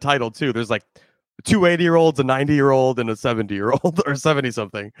fudges the title too. There's like 2 80-year-olds, a 90-year-old, and a 70-year-old or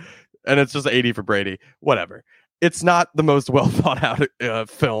 70-something, and it's just 80 for Brady. Whatever. It's not the most well thought out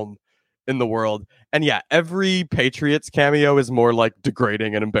film in the world. And yeah, every Patriots cameo is more like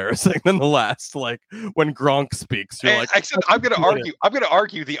degrading and embarrassing than the last. Like when Gronk speaks, you're like, except I'm going to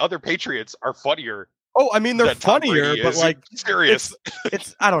argue the other Patriots are funnier. Oh, I mean, they're funnier, but like, serious.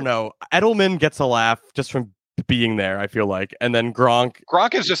 It's I don't know. Edelman gets a laugh just from being there, I feel like. And then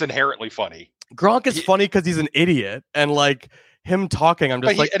Gronk is just inherently funny. Gronk is funny because he's an idiot. And like, him talking, I'm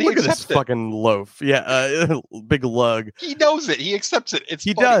just like, look at this fucking loaf. Yeah, big lug. He knows it. He accepts it.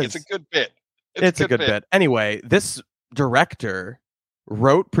 He funny. Does. It's a good bit. It's a good bit. Anyway, this director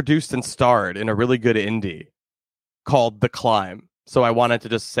wrote, produced, and starred in a really good indie called The Climb. So I wanted to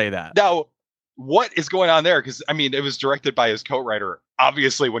just say that. Now, what is going on there? Because, I mean, it was directed by his co-writer.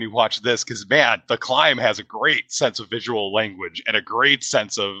 Obviously, when you watch this, because, man, The Climb has a great sense of visual language and a great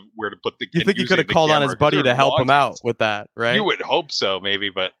sense of where to put the... You think he could have called on his buddy to help him out with that, right? You would hope so,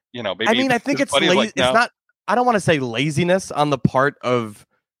 maybe, but, you know, maybe... I mean, I think it's lazy. Like, no. It's not... I don't want to say laziness on the part of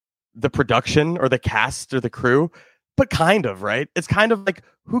the production or the cast or the crew, but kind of, right? It's kind of like,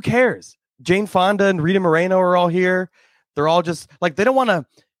 who cares? Jane Fonda and Rita Moreno are all here. They're all just, like, they don't want to...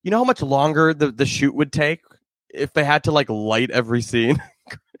 You know how much longer the shoot would take if they had to like light every scene?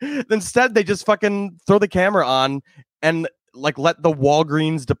 Instead, they just fucking throw the camera on and like let the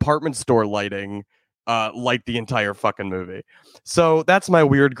Walgreens department store lighting light the entire fucking movie. So that's my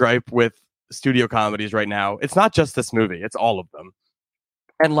weird gripe with studio comedies right now. It's not just this movie; it's all of them.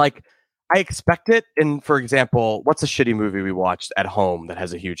 And like, I expect it. And for example, what's a shitty movie we watched at home that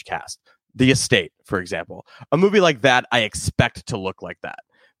has a huge cast? The Estate, for example. A movie like that, I expect to look like that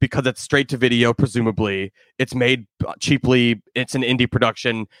because it's straight to video, presumably. It's made cheaply. It's an indie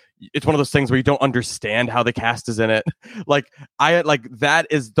production. It's one of those things where you don't understand how the cast is in it.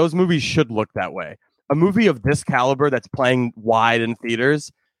 Those movies should look that way. A movie of this caliber that's playing wide in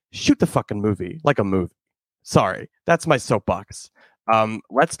theaters, shoot the fucking movie like a movie. Sorry, that's my soapbox.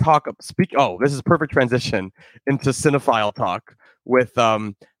 Let's talk. This is a perfect transition into cinephile talk with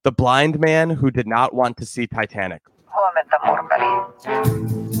the blind man who did not want to see Titanic. Huomenta, murmeli.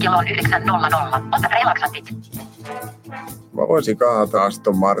 Kello on 9:00. Otat relaksantit. Mä voisin kaahata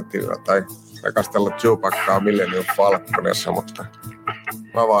Aston Martinilla tai rakastella Chewbaccaa Millennium Falconissa, mutta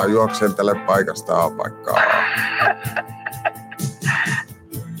mä vaan juoksen tälle paikasta A-paikkaa.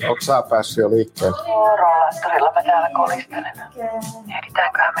 Onko sä päässyt jo liikkeelle? Rollaattorilla mä täällä kolistelen.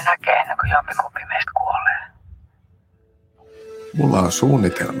 Ehditäänköhän me näkee ennen kuin jompikumpi meistä kuolee? Mulla on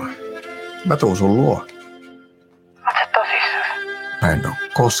suunnitelma. Mä tuun sun luo. Oot sä tosissaan? Mä en oo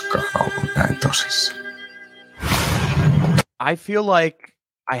koskaan ollut näin tosissaan. I feel like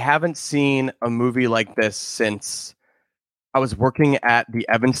I haven't seen a movie like this since I was working at the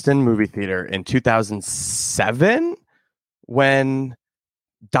Evanston movie theater in 2007 when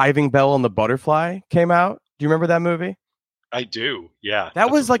Diving Bell and the Butterfly came out. Do you remember that movie? I do. Yeah. That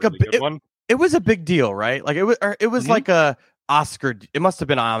was like really one. It was a big deal, right? Like it was like a Oscar. It must have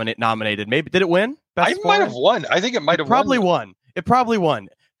been nominated. Maybe did it win? I might have won. I think it might have probably won. It probably won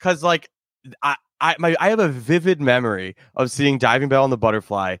because like I have a vivid memory of seeing Diving Bell and the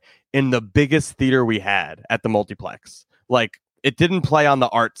Butterfly in the biggest theater we had at the multiplex. Like it didn't play on the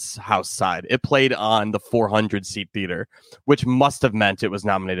Arts House side. It played on the 400 seat theater, which must have meant it was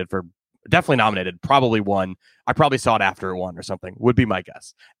definitely nominated, probably won. I probably saw it after it won or something, would be my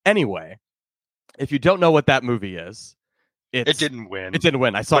guess. Anyway, if you don't know what that movie is, it didn't win. It didn't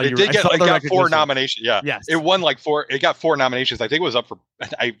win. I saw it. It got 4 nominations. Yeah. Yes. It won like 4. It got 4 nominations. I think it was up for.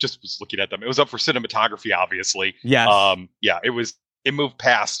 I just was looking at them. It was up for cinematography, obviously. Yes. Yeah. It moved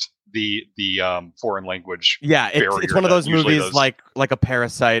past the foreign language. Yeah. It's one of those movies like a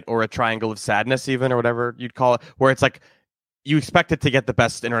Parasite or a Triangle of Sadness, even, or whatever you'd call it, where it's like you expect it to get the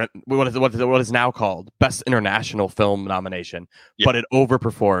best what is now called best international film nomination, but it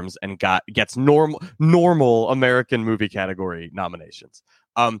overperforms and gets normal American movie category nominations.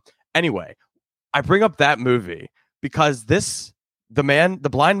 Anyway, I bring up that movie because the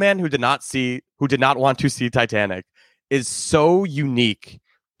blind man who did not want to see Titanic is so unique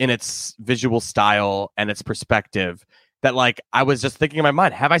in its visual style and its perspective that like I was just thinking in my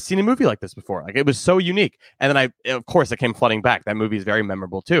mind, have I seen a movie like this before? Like it was so unique. And then of course it came flooding back. That movie is very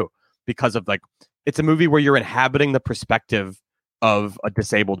memorable too, because of like it's a movie where you're inhabiting the perspective of a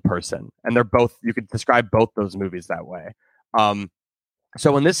disabled person. And you could describe both those movies that way.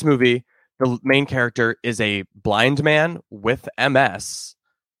 So in this movie, the main character is a blind man with MS.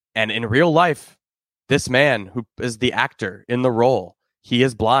 And in real life, this man who is the actor in the role, he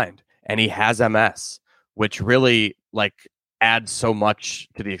is blind and he has MS, which really like adds so much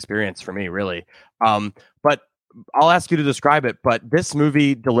to the experience for me, really. But I'll ask you to describe it. But this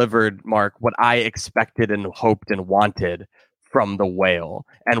movie delivered, Mark, what I expected and hoped and wanted from The Whale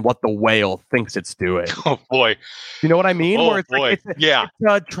and what The Whale thinks it's doing. Oh boy. You know what I mean? Oh boy. It's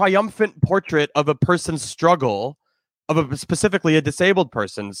a triumphant portrait of a person's struggle, specifically a disabled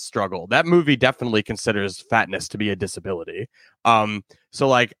person's struggle. That movie definitely considers fatness to be a disability. So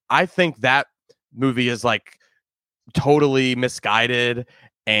like I think that movie is like totally misguided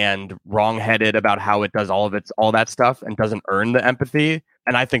and wrongheaded about how it does all that stuff and doesn't earn the empathy.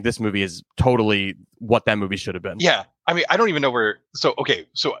 And I think this movie is totally what that movie should have been. Yeah. I mean, I don't even know where. So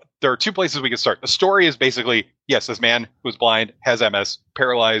there are 2 places we can start. The story is basically, yes, this man who's blind, has MS,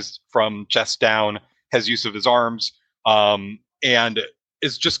 paralyzed from chest down, has use of his arms, and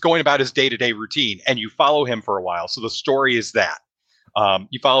is just going about his day-to-day routine. And you follow him for a while. So the story is that.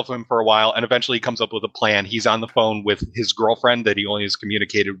 You follow him for a while, and eventually he comes up with a plan. He's on the phone with his girlfriend that he only has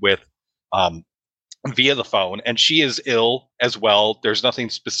communicated with via the phone, and she is ill as well. There's nothing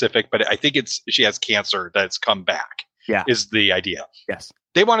specific, but I think she has cancer that's come back. Yeah, is the idea. Yes,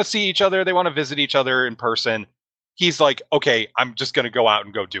 they want to see each other. They want to visit each other in person. He's like, okay, I'm just going to go out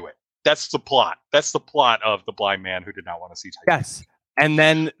and go do it. That's the plot. That's the plot of The Blind Man Who Did Not Want to See Titanic. Yes, and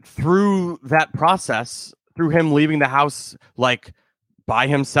then through that process, through him leaving the house, like by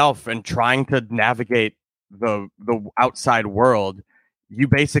himself and trying to navigate the outside world, you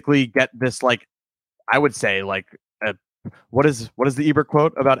basically get this, like, I would say, like, what is the Ebert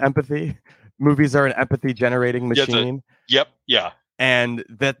quote about empathy? Movies are an empathy generating machine. Yep. Yeah. And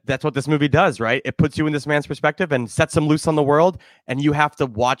that's what this movie does, right? It puts you in this man's perspective and sets him loose on the world, and you have to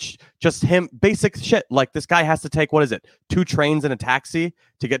watch just him, basic shit. Like, this guy has to take, 2 trains and a taxi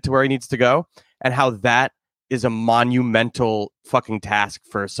to get to where he needs to go, and how that is a monumental fucking task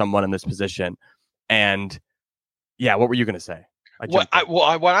for someone in this position. And yeah, what were you going to say? What I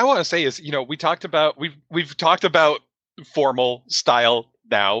want to say is, we've talked about formal style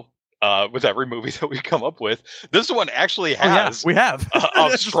now. With every movie that we come up with, this one actually has we have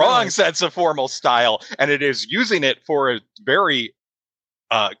a strong sense of formal style, and it is using it for a very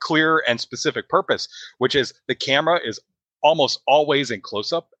clear and specific purpose, which is the camera is almost always in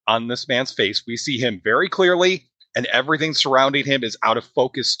close-up on this man's face. We see him very clearly, and everything surrounding him is out of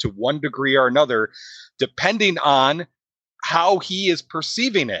focus to one degree or another, depending on how he is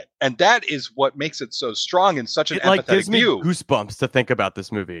perceiving it. And that is what makes it so strong and such an empathetic gives me view. Goosebumps to think about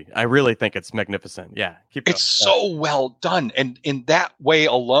this movie. I really think it's magnificent. Yeah. It's so well done. And in that way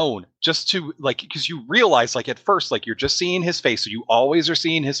alone, just to because you realize at first, you're just seeing his face. So you always are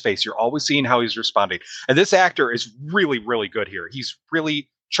seeing his face. You're always seeing how he's responding. And this actor is really, really good here. He's really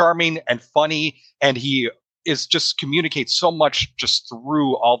charming and funny. And he is just communicates so much just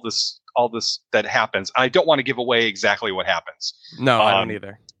through all this that happens. I don't want to give away exactly what happens. No, I don't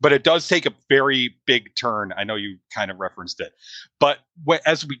either. But it does take a very big turn. I know you kind of referenced it. But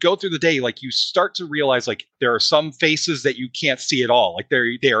as we go through the day, you start to realize there are some faces that you can't see at all.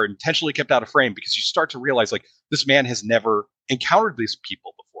 They are intentionally kept out of frame, because you start to realize this man has never encountered these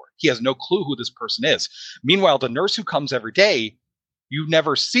people before. He has no clue who this person is. Meanwhile, the nurse who comes every day, you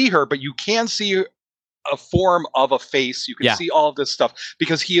never see her, but you can see a form of a face. You can see all of this stuff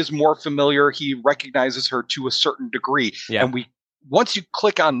because he is more familiar. He recognizes her to a certain degree. Yeah. And once you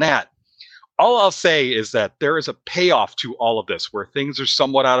click on that, all I'll say is that there is a payoff to all of this where things are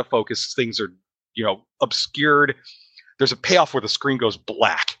somewhat out of focus. Things are, obscured. There's a payoff where the screen goes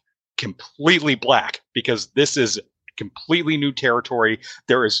black, completely black, because this is completely new territory.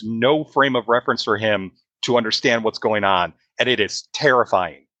 There is no frame of reference for him to understand what's going on. And it is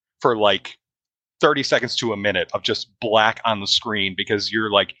terrifying for 30 seconds to a minute of just black on the screen, because you're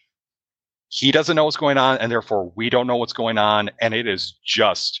he doesn't know what's going on, and therefore we don't know what's going on, and it is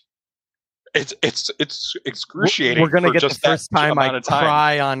just it's excruciating. We're gonna get the first time I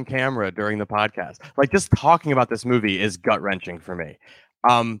cry on camera during the podcast. Just talking about this movie is gut wrenching for me.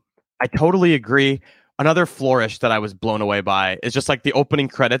 I totally agree. Another flourish that I was blown away by is just the opening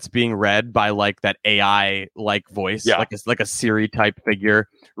credits being read by that AI voice, like a Siri type figure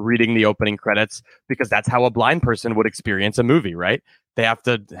reading the opening credits, because that's how a blind person would experience a movie, right? They have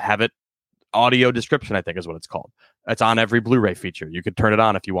to have it audio description, I think is what it's called. It's on every Blu-ray feature. You could turn it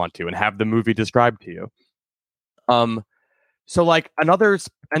on if you want to and have the movie described to you. So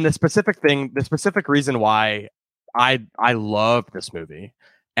the specific reason why I love this movie,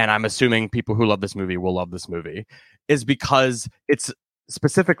 and I'm assuming people who love this movie will love this movie, is because it's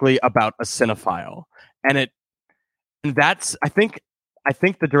specifically about a cinephile. And that's I think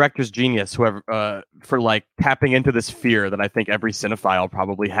the director's genius, whoever, for tapping into this fear that I think every cinephile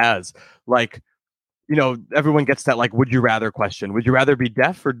probably has. Everyone gets that would you rather question. Would you rather be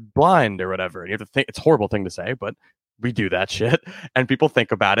deaf or blind or whatever? And you have to think. It's a horrible thing to say, but we do that shit, and people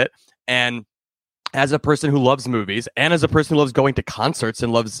think about it. And as a person who loves movies, and as a person who loves going to concerts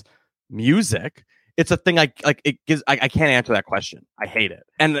and loves music, it's a thing I can't answer that question. I hate it.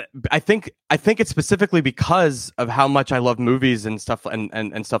 And I think it's specifically because of how much I love movies and stuff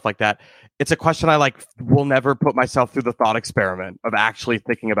and stuff like that. It's a question I will never put myself through the thought experiment of actually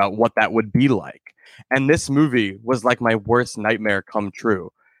thinking about what that would be like. And this movie was my worst nightmare come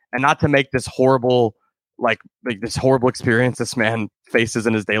true. And not to make this horrible this horrible experience this man faces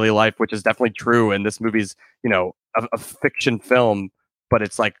in his daily life, which is definitely true. And this movie's, a fiction film, but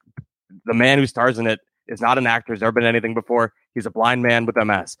it's the man who stars in it is not an actor, has never been anything before. He's a blind man with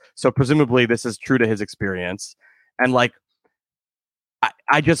MS. So presumably this is true to his experience. And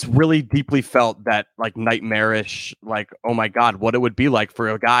I just really deeply felt that nightmarish, oh my God, what it would be like for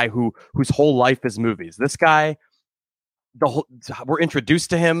a guy whose whole life is movies. This guy, we're introduced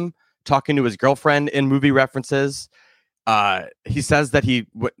to him talking to his girlfriend in movie references. He says that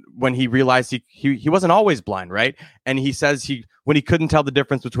when he realized he wasn't always blind, right? And he says when he couldn't tell the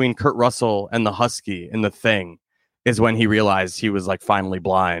difference between Kurt Russell and the Husky in The Thing is when he realized he was finally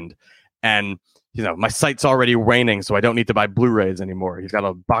blind. And my sight's already waning, so I don't need to buy Blu-rays anymore. He's got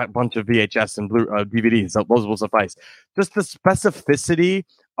a bunch of VHS and DVDs, so those will suffice. Just the specificity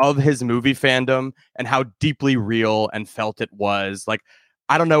of his movie fandom and how deeply real and felt it was.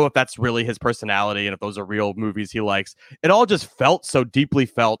 I don't know if that's really his personality and if those are real movies he likes. It all just felt so deeply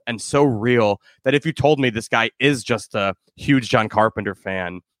felt and so real that if you told me this guy is just a huge John Carpenter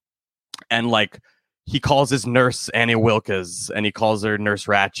fan and like he calls his nurse Annie Wilkes and he calls her Nurse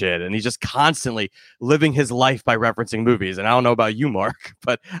Ratched and he's just constantly living his life by referencing movies. And I don't know about you, Mark,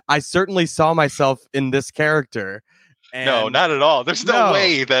 but I certainly saw myself in this character. And no, not at all. There's no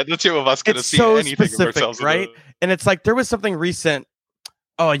way that the two of us could have seen anything specific, of ourselves. Right? And it's like there was something recent.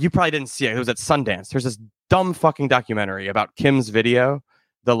 Oh, you probably didn't see it. It was at Sundance. There's this dumb fucking documentary about Kim's Video,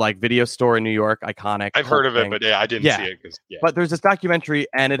 the like video store in New York, iconic. I've heard of it, but I didn't see it. But there's this documentary,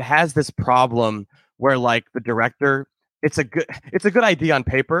 and it has this problem where like the director, it's a good idea on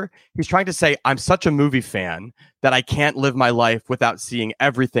paper. He's trying to say, I'm such a movie fan that I can't live my life without seeing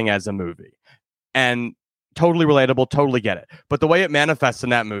everything as a movie. And totally relatable, totally get it. But the way it manifests in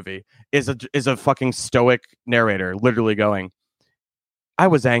that movie is a fucking stoic narrator literally going, I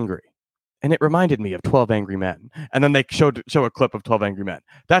was angry. And it reminded me of 12 Angry Men. And then they show a clip of 12 Angry Men.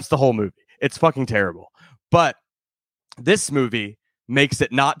 That's the whole movie. It's fucking terrible. But this movie makes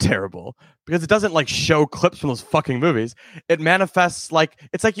it not terrible because it doesn't like show clips from those fucking movies. It manifests like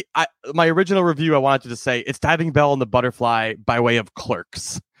it's like my original review. I wanted to say it's Diving Bell and the Butterfly by way of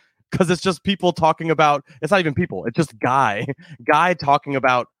Clerks, because it's just people talking about. It's not even people. It's just guy talking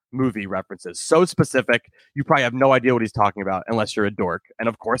about movie references so specific you probably have no idea what he's talking about unless you're a dork. And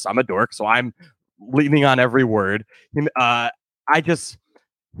of course I'm a dork, so I'm leaning on every word. He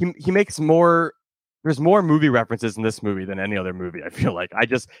makes more. There's more movie references in this movie than any other movie. I feel like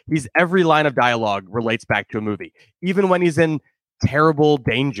he's every line of dialogue relates back to a movie. Even when he's in terrible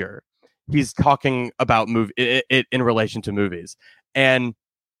danger, he's talking about it in relation to movies. And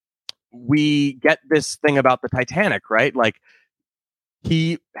we get this thing about the Titanic, right? Like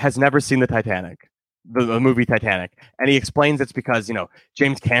he has never seen the Titanic, the movie Titanic. And he explains it's because,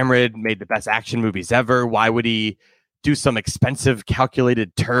 James Cameron made the best action movies ever. Why would he do some expensive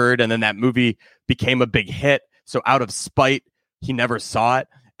calculated turd? And then that movie became a big hit. So out of spite, he never saw it.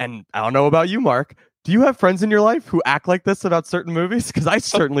 And I don't know about you, Mark. Do you have friends in your life who act like this about certain movies? Because I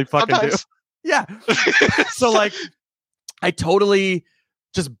certainly fucking do. Yeah. So like, I totally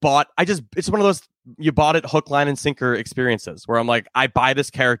just bought, it's one of those, you bought it hook, line, and sinker experiences where I'm like, I buy this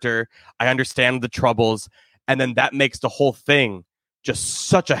character, I understand the troubles, and then that makes the whole thing just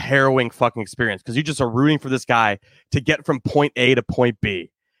such a harrowing fucking experience because you just are rooting for this guy to get from point A to point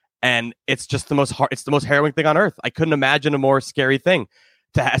B. And it's just the most harrowing thing on earth. I couldn't imagine a more scary thing,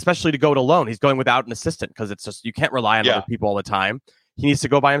 especially to go it alone. He's going without an assistant because it's just, you can't rely on other people all the time. He needs to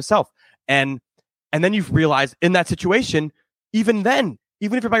go by himself. And then you realize in that situation, even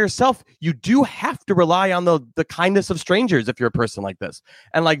if you're by yourself, you do have to rely on the kindness of strangers if you're a person like this.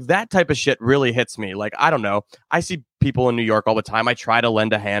 And like that type of shit really hits me. Like, I don't know. I see people in New York all the time. I try to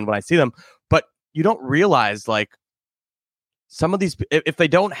lend a hand when I see them, but you don't realize like some of these, if they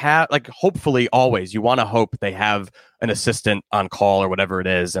don't have, like, hopefully always, you want to hope they have an assistant on call or whatever it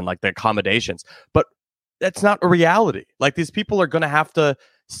is and like the accommodations, but that's not a reality. Like these people are going to have to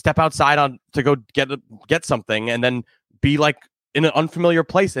step outside to go get something and then be like, in an unfamiliar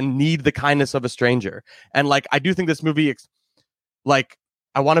place and need the kindness of a stranger. And like, I do think this movie, like,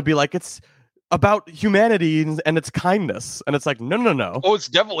 I want to be like, it's about humanity and its kindness. And it's like, no. Oh, it's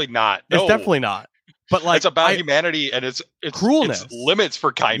definitely not. No. It's definitely not. But like, it's about humanity and its cruelness, its limits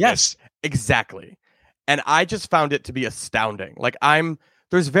for kindness. Yes, exactly. And I just found it to be astounding. Like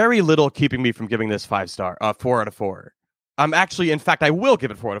there's very little keeping me from giving this 4 out of 4. I'm actually, in fact, I will give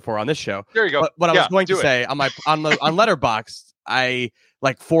it 4 out of 4 on this show. There you go. But what I was going to say on Letterboxd, I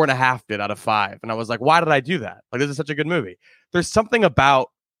like 4.5 it out of 5. And I was like, why did I do that? Like, this is such a good movie. There's something about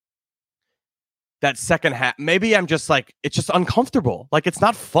that second half. Maybe I'm just like, it's just uncomfortable. Like, it's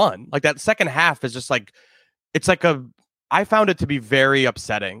not fun. Like that second half is just like, it's like I found it to be very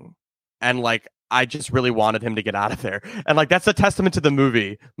upsetting. And like, I just really wanted him to get out of there. And like, that's a testament to the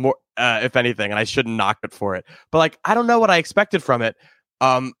movie more, if anything, and I shouldn't knock it for it. But like, I don't know what I expected from it.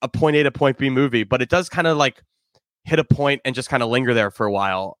 A point A to point B movie, but it does kind of like hit a point and just kind of linger there for a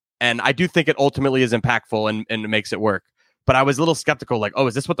while. And I do think it ultimately is impactful and it makes it work. But I was a little skeptical, like, oh,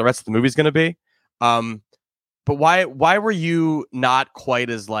 is this what the rest of the movie is going to be? But why were you not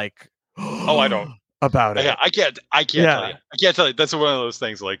quite as like, oh, I don't about it? Yeah, I can't tell you. I can't tell you. That's one of those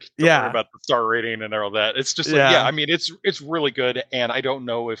things. Like, don't worry about the star rating and all that. It's just like, I mean, it's really good, and I don't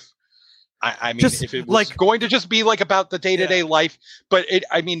know if I mean, just, if it was like, going to just be like about the day-to-day life, but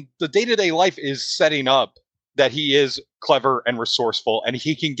the day-to-day life is setting up that he is clever and resourceful, and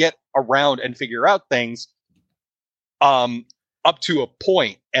he can get around and figure out things. up to a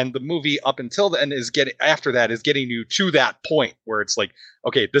point, and the movie up until then is getting you to that point where it's like,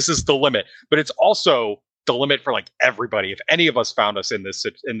 okay, this is the limit, but it's also the limit for like everybody. If any of us found us in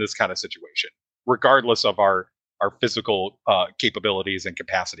this kind of situation, regardless of our physical capabilities and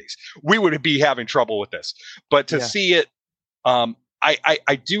capacities, we would be having trouble with this. But to see it, I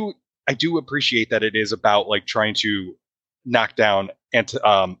do appreciate that it is about like trying to knock down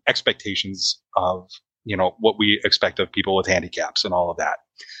expectations of, you know, what we expect of people with handicaps and all of that.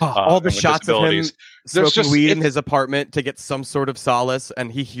 All the shots of him smoking weed in his apartment to get some sort of solace,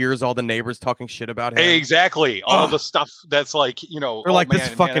 and he hears all the neighbors talking shit about him. Exactly. All the stuff that's like, you know, or like this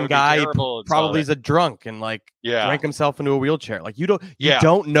fucking guy probably is a drunk and like drank himself into a wheelchair. Like you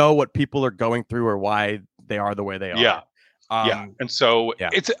don't know what people are going through or why they are the way they are. Yeah. And so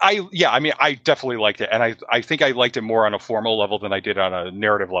I definitely liked it, and I think I liked it more on a formal level than I did on a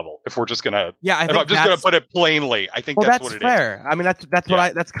narrative level. If we're just gonna, I'm just gonna put it plainly, I think that's what it fair. I mean,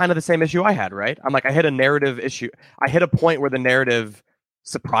 that's kind of the same issue I had, right? I'm like, I hit a narrative issue. I hit a point where the narrative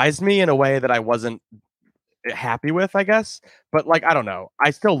surprised me in a way that I wasn't happy with, I guess. But like, I don't know. I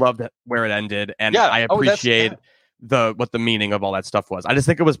still loved where it ended, and I appreciate what the meaning of all that stuff was. I just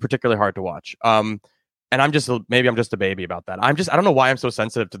think it was particularly hard to watch. And I'm just a baby about that. I don't know why I'm so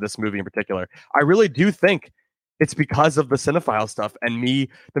sensitive to this movie in particular. I really do think it's because of the cinephile stuff and the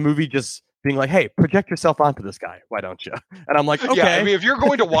movie just being like, hey, project yourself onto this guy. Why don't you? And I'm like, okay. Yeah, I mean, if you're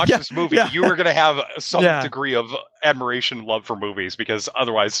going to watch this movie, you are going to have some degree of admiration and love for movies, because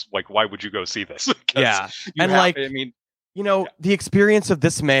otherwise, like, why would you go see this? The experience of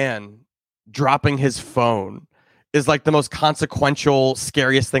this man dropping his phone is like the most consequential,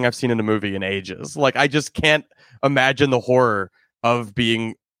 scariest thing I've seen in a movie in ages. Like, I just can't imagine the horror of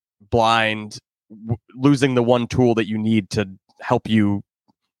being blind, losing the one tool that you need to help you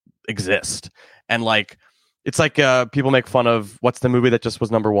exist. And like, it's like people make fun of, what's the movie that just was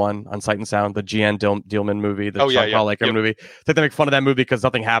 #1 on Sight and Sound, the Jeanne Dielman movie, the Paul Laker movie. It's like they make fun of that movie because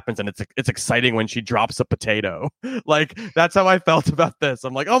nothing happens, and it's exciting when she drops a potato. Like, that's how I felt about this.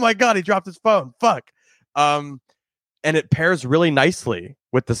 I'm like, oh my god, he dropped his phone. Fuck. And it pairs really nicely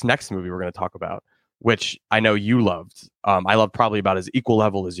with this next movie we're going to talk about, which I know you loved. I love probably about as equal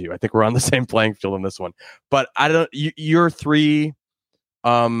level as you. I think we're on the same playing field in this one. But I don't. You're 3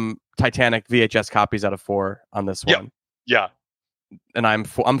 Titanic VHS copies out of 4 on this one. Yeah. And I'm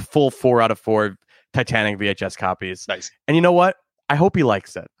full 4 out of 4 Titanic VHS copies. Nice. And you know what? I hope he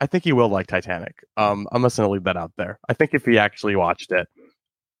likes it. I think he will like Titanic. I'm just going to leave that out there. I think if he actually watched it,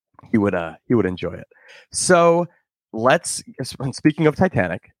 he would enjoy it. So. Speaking of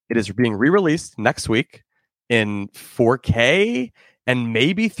Titanic, it is being re-released next week in 4K and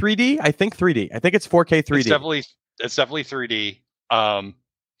maybe 3D. I think 3D. I think it's 4K 3D. It's definitely 3D.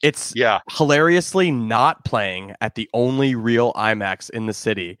 It's hilariously not playing at the only real IMAX in the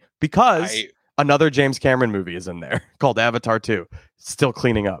city because another James Cameron movie is in there called Avatar 2, still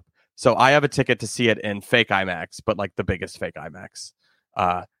cleaning up. So I have a ticket to see it in fake IMAX, but like the biggest fake IMAX.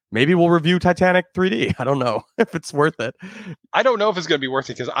 Maybe we'll review Titanic 3D. I don't know if it's worth it. I don't know if it's going to be worth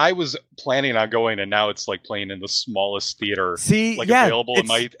it, because I was planning on going, and now it's like playing in the smallest theater available in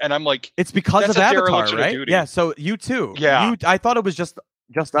my. And I'm like, it's because of Avatar, right? Yeah. So you too. Yeah. I thought it was just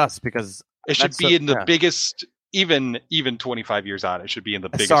us, because it should be in the biggest. Even 25 years on, it should be in the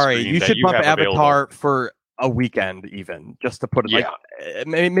biggest. Sorry, you should bump Avatar for a weekend, even just to put it.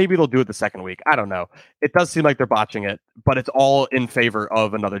 Maybe they'll do it the second week. I don't know. It does seem like they're botching it, but it's all in favor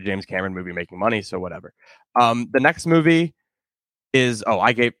of another James Cameron movie making money. So whatever. The next movie is 4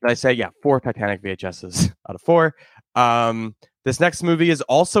 Titanic VHSs out of 4. This next movie is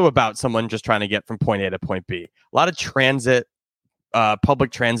also about someone just trying to get from point A to point B. A lot of public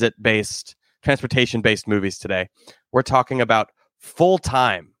transportation based movies today. We're talking about Full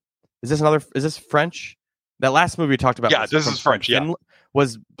Time. Is this French? That last movie we talked about. Yeah, this is French.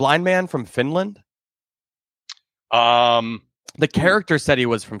 Was Blind Man from Finland? The character said he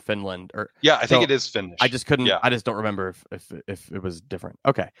was from Finland. I think it is Finnish. I just couldn't. I just don't remember if it was different.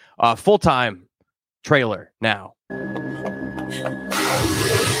 Okay, Full Time trailer now.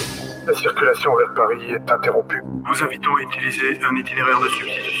 La circulation vers Paris est interrompue. Nous invitons à utiliser un itinéraire de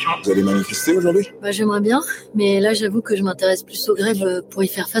substitution. Vous allez manifester aujourd'hui ? J'aimerais bien, mais là j'avoue que je m'intéresse plus aux grèves pour y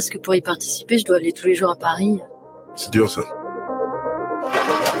faire face que pour y participer. Je dois aller tous les jours à Paris. C'est dur ça.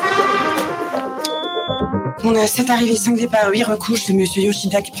 On a 7 arrivées, 5 départs, 8 recouches. C'est monsieur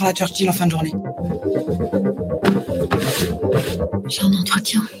Yoshida qui prend la Churchill en fin de journée. J'ai un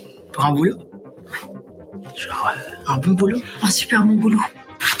entretien. Pour un boulot ? Genre un bon boulot ? Un super bon boulot.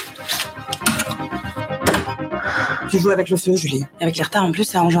 Tu joues avec le feu, Julie. Avec les retards en plus,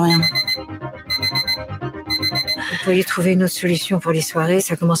 ça arrange rien. pourriez trouver une autre solution pour les soirées,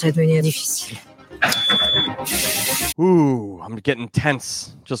 ça commence à devenir difficile. Ooh, I'm getting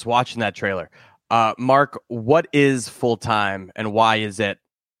tense just watching that trailer. Mark, what is Full Time and why is it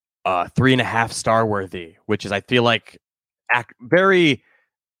 3.5 star worthy? Which is, I feel like, very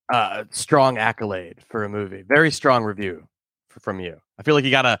strong accolade for a movie. Very strong review from you. I feel like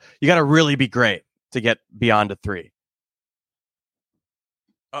you gotta really be great to get beyond a 3.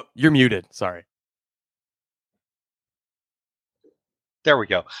 Oh, you're muted. Sorry. There we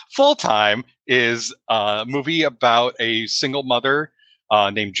go. Full Time is a movie about a single mother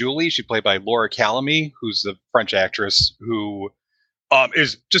named Julie. She's played by Laura Calamy, who's the French actress who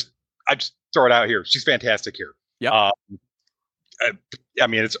is just, I just throw it out here. She's fantastic here. Yeah. I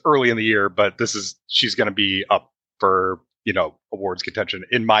mean, it's early in the year, but she's going to be up for, awards contention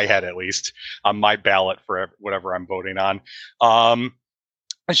in my head, at least on my ballot for whatever I'm voting on. And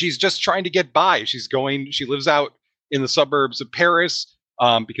she's just trying to get by. She lives out in the suburbs of Paris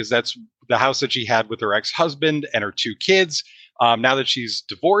because that's the house that she had with her ex-husband and her 2 kids. Now that she's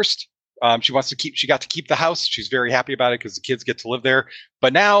divorced, she got to keep the house. She's very happy about it because the kids get to live there.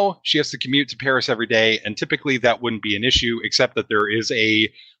 But now she has to commute to Paris every day. And typically that wouldn't be an issue, except that there is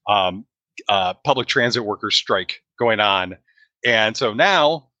a public transit workers strike going on. And so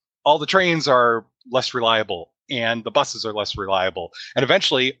now all the trains are less reliable and the buses are less reliable. And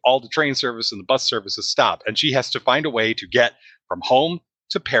eventually all the train service and the bus services stop. And she has to find a way to get from home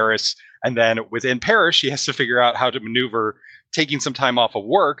to Paris. And then within Paris, she has to figure out how to maneuver taking some time off of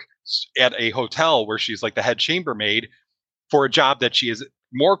work at a hotel where she's like the head chambermaid for a job that she is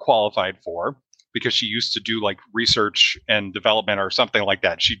more qualified for because she used to do like research and development or something like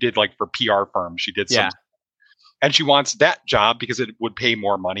that. She did like for PR firms. She did some, and she wants that job because it would pay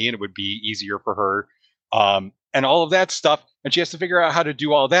more money and it would be easier for her. And all of that stuff. And she has to figure out how to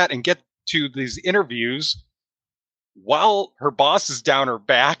do all that and get to these interviews while her boss is down her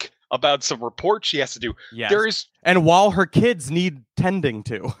back about some reports she has to do. Yes. And while her kids need tending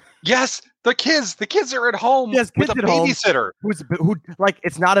to. Yes, the kids are at home with a babysitter. Who like,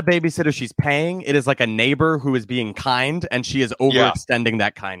 it's not a babysitter she's paying. It is like a neighbor who is being kind, and she is overextending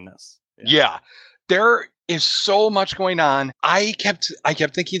that kindness. Yeah. There is so much going on. I kept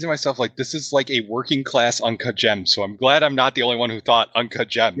thinking to myself, like, this is like a working class Uncut Gems. So I'm glad I'm not the only one who thought Uncut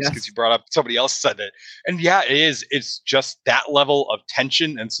Gems, because you brought up, somebody else said it. And yeah, it is. It's just that level of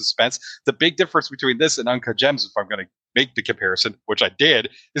tension and suspense. The big difference between this and Uncut Gems, if I'm going to make the comparison, which I did,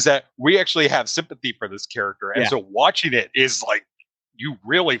 is that we actually have sympathy for this character. And so watching it is like, you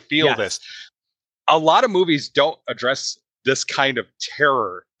really feel this. A lot of movies don't address this kind of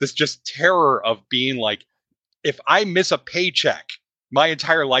terror, this just terror of being like, if I miss a paycheck, my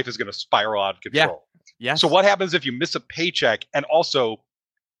entire life is going to spiral out of control. Yeah. So what happens if you miss a paycheck and also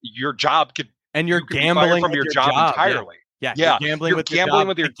your job could, and you're gambling from your job entirely? Yeah. You're gambling with your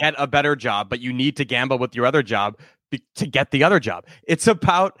job to get a better job, but you need to gamble with your other job to get the other job. It's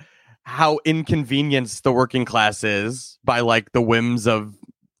about how inconvenienced the working class is by like the whims of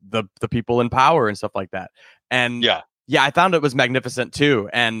the people in power and stuff like that. And yeah, I found it was magnificent too.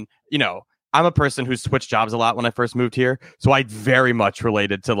 And, you know, I'm a person who switched jobs a lot when I first moved here. So I very much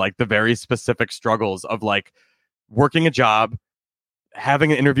related to like the very specific struggles of like working a job,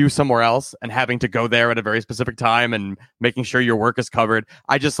 having an interview somewhere else and having to go there at a very specific time and making sure your work is covered.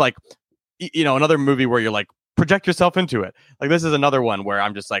 I just like, you know, another movie where you're like, project yourself into it. Like this is another one where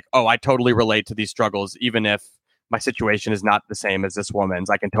I'm just like, oh, I totally relate to these struggles, even if my situation is not the same as this woman's.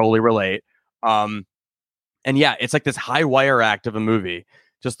 I can totally relate. And yeah, it's like this high wire act of a movie.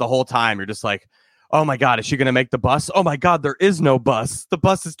 Just the whole time, you're just like, oh my God, is she going to make the bus? Oh my God, there is no bus. The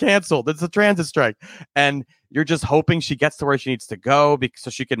bus is canceled. It's a transit strike. And you're just hoping she gets to where she needs to go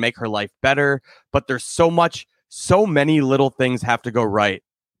so she can make her life better. But there's so many little things have to go right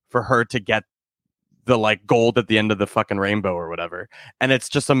for her to get the like gold at the end of the fucking rainbow or whatever. And it's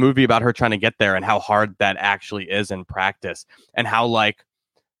just a movie about her trying to get there and how hard that actually is in practice. And how like,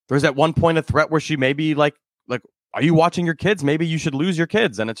 there's at one point a threat where she maybe like, are you watching your kids? Maybe you should lose your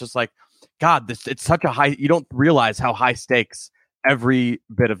kids. And it's just like, God, it's such a high, you don't realize how high stakes every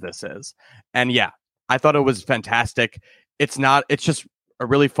bit of this is. And yeah, I thought it was fantastic. It's just a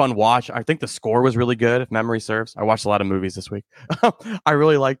really fun watch. I think the score was really good, if memory serves. I watched a lot of movies this week. I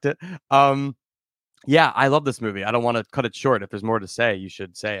really liked it. Yeah, I love this movie. I don't want to cut it short. If there's more to say, you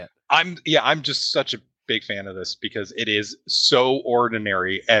should say it. I'm just such a big fan of this because it is so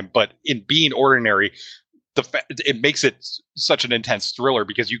ordinary, but in being ordinary, it makes it such an intense thriller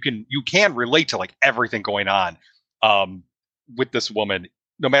because you can relate to like everything going on with this woman,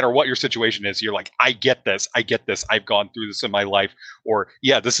 no matter what your situation is, you're like, I get this. I've gone through this in my life, or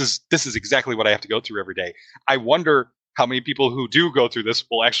this is exactly what I have to go through every day. I wonder how many people who do go through this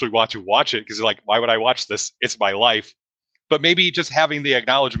will actually watch it because they're like, why would I watch this? It's my life. But maybe just having the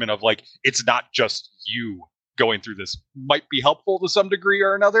acknowledgement of like, it's not just you going through this might be helpful to some degree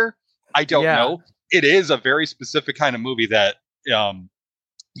or another. I don't know. It is a very specific kind of movie that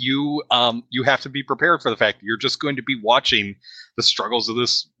you have to be prepared for the fact that you're just going to be watching the struggles of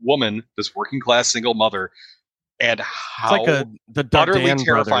this woman, this working class single mother, and how the utterly Dardenne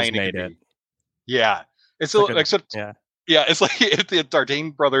terrifying made it. Yeah, it's it's like if the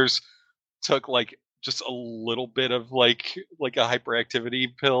Dardenne brothers took like just a little bit of like a hyperactivity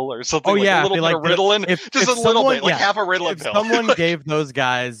pill or something. A little bit of Ritalin, just a little bit, like half a Ritalin pill. If someone gave those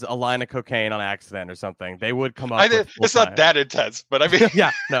guys a line of cocaine on accident or something, they would come up. It's not that intense, but I mean,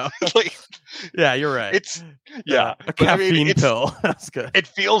 you're right. It's a caffeine pill. That's good. It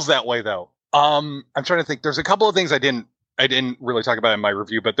feels that way though. I'm trying to think. There's a couple of things I didn't really talk about in my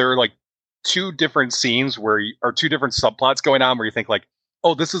review, but there are like two different scenes or two different subplots going on where you think like,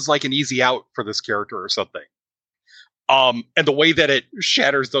 oh, this is like an easy out for this character or something. And the way that it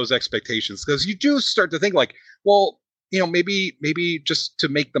shatters those expectations, because you do start to think like, well, maybe just to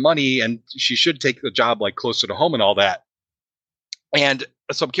make the money, and she should take the job like closer to home and all that. And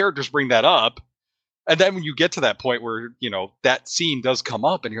some characters bring that up. And then when you get to that point where, that scene does come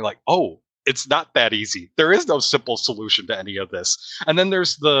up and you're like, oh, it's not that easy. There is no simple solution to any of this. And then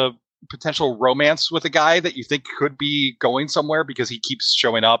there's the potential romance with a guy that you think could be going somewhere because he keeps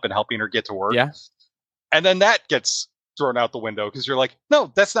showing up and helping her get to work. Yeah. And then that gets thrown out the window because you're like,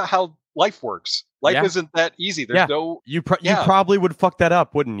 no, that's not how life works. Life isn't that easy. There's no... You probably would fuck that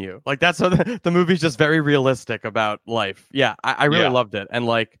up, wouldn't you? Like, that's what the movie's just very realistic about life. Yeah, I really loved it. And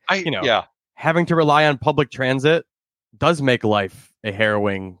like, having to rely on public transit does make life a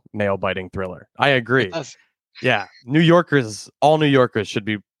harrowing, nail-biting thriller. I agree. Yeah, all New Yorkers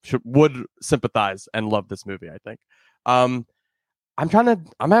would sympathize and love this movie, I think. I'm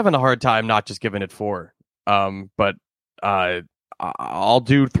having a hard time not just giving it 4. But I'll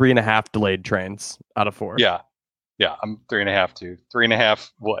do 3.5 delayed trains out of 4. Yeah, I'm 3.5 too.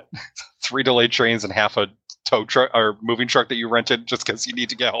 3.5 what? 3 delayed trains and half a tow truck or moving truck that you rented just because you need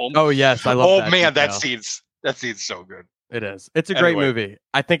to get home. Oh yes, I love that. Oh man, that scene's so good. It is. It's a great movie.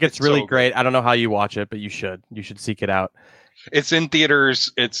 I think it's really great. I don't know how you watch it, but you should seek it out. It's in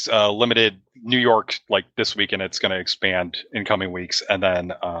theaters. It's limited New York like this week, and it's going to expand in coming weeks. And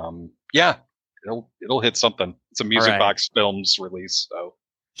then, it'll hit something. It's a Music Box Films release. So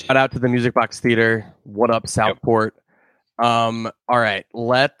shout out to the Music Box Theater. What up, Southport? All right,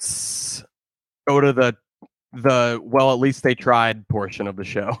 let's go to the well, at least they tried portion of the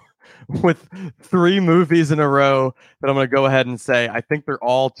show with 3 movies in a row that I'm going to go ahead and say I think they're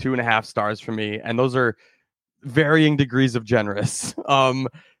all 2.5 stars for me, and those are varying degrees of generous.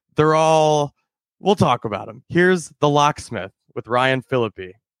 They're all, we'll talk about them. Here's The Locksmith with Ryan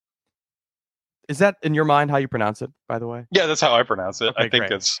Phillippe. Is that in your mind how you pronounce it, by the way? Yeah, that's how I pronounce it. Okay, I think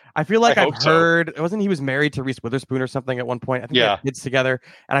great. I feel like I've heard, wasn't he was married to Reese Witherspoon or something at one point? I think they had kids together.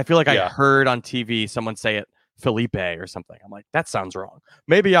 And I feel like I heard on TV someone say it Felipe or something. I'm like, that sounds wrong.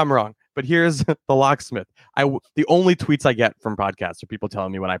 Maybe I'm wrong. But here's The Locksmith. The only tweets I get from podcasts are people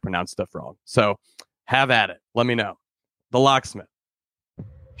telling me when I pronounce stuff wrong. So have at it. Let me know. The Locksmith.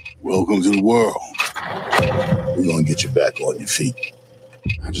 Welcome to the world. We're going to get you back on your feet.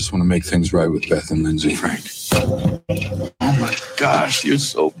 I just want to make things right with Beth and Lindsay. Frank. Oh my gosh, you're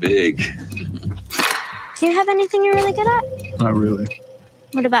so big. Do you have anything you're really good at? Not really.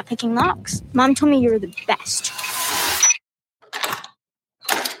 What about picking locks? Mom told me you were the best.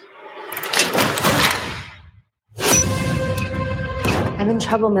 I'm in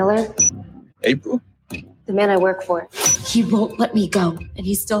trouble, Miller. April? The man I work for. He won't let me go, and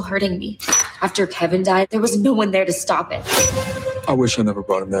he's still hurting me. After Kevin died, there was no one there to stop it. I wish I never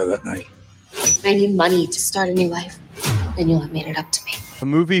brought him there that night. I need money to start a new life. Then you'll have made it up to me. A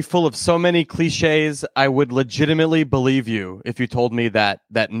movie full of so many cliches, I would legitimately believe you if you told me that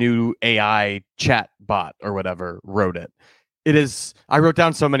new AI chat bot or whatever wrote it. It is, I wrote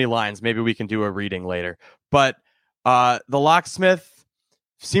down so many lines. Maybe we can do a reading later. But The Locksmith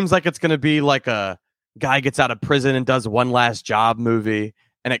seems like it's going to be like a guy gets out of prison and does one last job movie.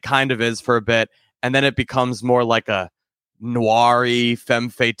 And it kind of is for a bit. And then it becomes more like a noir-y, femme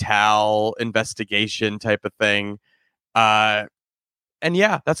fatale investigation type of thing. And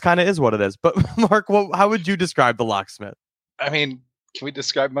yeah, that's kind of is what it is. But Mark, how would you describe The Locksmith? I mean, can we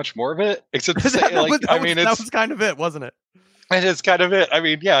describe much more of it? Except to say, like, that was kind of it, wasn't it? And it's kind of it. I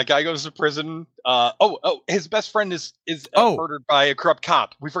mean, yeah, a guy goes to prison. His best friend is murdered by a corrupt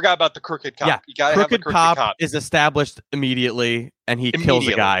cop. We forgot about the crooked cop. Yeah, you gotta have the crooked cop is established immediately, and he kills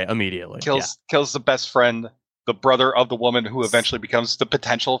a guy immediately. Kills the best friend, the brother of the woman who eventually becomes the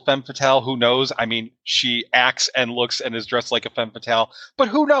potential femme fatale. Who knows? I mean, she acts and looks and is dressed like a femme fatale, but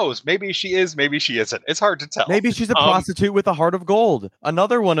who knows? Maybe she is, maybe she isn't. It's hard to tell. Maybe she's a prostitute with a heart of gold.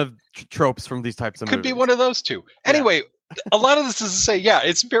 Another one of tropes from these types of movies. Could be one of those two. Anyway. A lot of this is to say, yeah,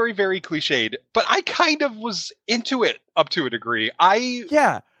 it's very, very cliched, but I kind of was into it up to a degree. I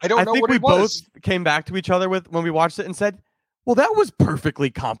don't know what it was. I think we both came back to each other when we watched it and said, well, that was perfectly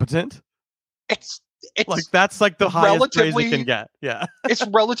competent. It's like, that's like the highest praise you can get. Yeah. It's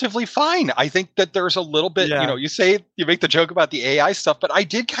relatively fine. I think that there's a little bit, you make the joke about the AI stuff, but I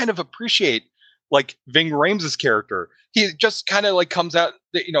did kind of appreciate like Ving Rhames' character. He just kind of like comes out,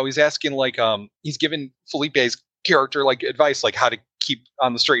 he's asking like, he's giving Felipe's character like advice, like how to keep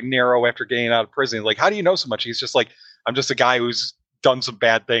on the straight and narrow after getting out of prison. Like, how do you know so much? He's just like, I'm just a guy who's done some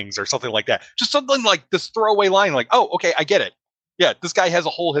bad things or something like that. Just something like this throwaway line, like, oh, okay, I get it. Yeah, this guy has a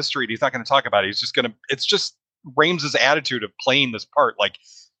whole history and he's not going to talk about it. It's just Rhames' attitude of playing this part, like,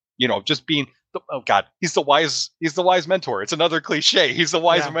 just being he's the wise mentor. It's another cliche. He's the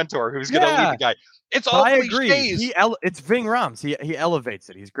wise mentor who's going to lead the guy. It's all cliches. It's Ving Rhames. He elevates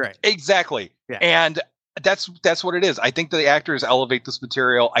it. He's great. Exactly. Yeah. And that's what it is. I think the actors elevate this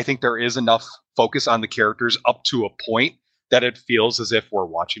material. I think there is enough focus on the characters up to a point that it feels as if we're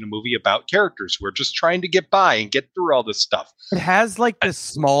watching a movie about characters who are just trying to get by and get through all this stuff. It has like this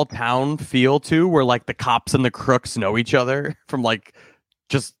small town feel too, where like the cops and the crooks know each other from like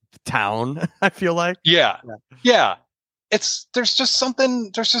just town. I feel like. Yeah. There's just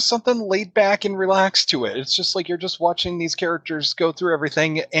something laid back and relaxed to it. It's just like you're just watching these characters go through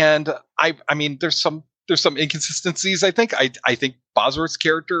everything, and I mean, there's some inconsistencies. I think Bosworth's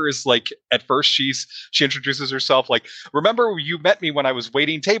character is like, at first she introduces herself like, remember you met me when I was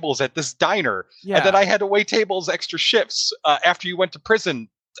waiting tables at this diner, and then I had to wait tables extra shifts after you went to prison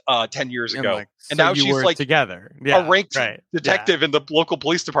 10 years ago, like, and now she's like together, a ranked detective in the local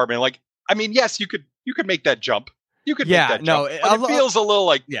police department. Like, I mean, yes, you could make that jump. You could make that jump. But it feels a little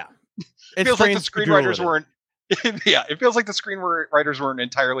like it feels like the screenwriters weren't. It feels like the screenwriters weren't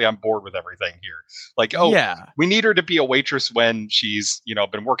entirely on board with everything here. Like, we need her to be a waitress when she's,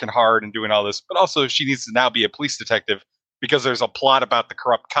 been working hard and doing all this, but also she needs to now be a police detective because there's a plot about the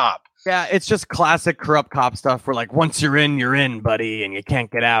corrupt cop. Yeah, it's just classic corrupt cop stuff where like, once you're in, buddy, and you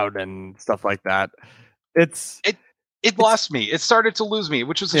can't get out and stuff like that. It lost me. It started to lose me,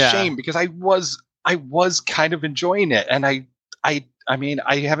 which was a shame because I was kind of enjoying it. And I mean,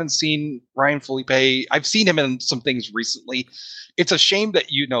 I haven't seen Ryan Felipe. I've seen him in some things recently. It's a shame that,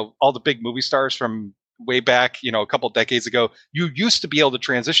 all the big movie stars from way back, a couple decades ago, you used to be able to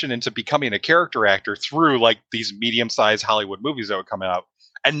transition into becoming a character actor through like these medium-sized Hollywood movies that would come out.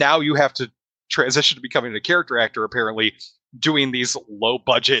 And now you have to transition to becoming a character actor, apparently doing these low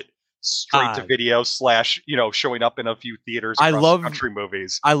budget straight to video / showing up in a few theaters across country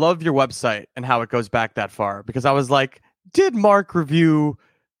movies. I love your website and how it goes back that far, because I was like, did Mark review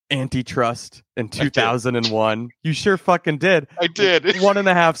Antitrust in 2001? You sure fucking did. I did.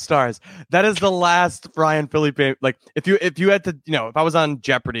 1.5 stars. That is the last Ryan Felipe. Like, if you had to, if I was on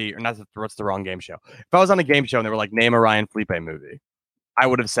Jeopardy, or not, what's the wrong game show? If I was on a game show and they were like, name a Ryan Felipe movie, I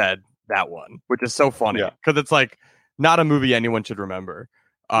would have said that one, which is so funny because it's like not a movie anyone should remember.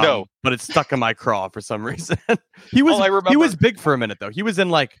 No, but it's stuck in my craw for some reason. He was big for a minute though. He was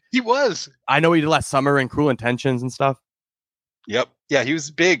in I Know What You Did Last Summer and Cruel Intentions and stuff. Yep. Yeah, he was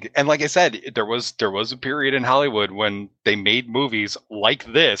big. And like I said, there was a period in Hollywood when they made movies like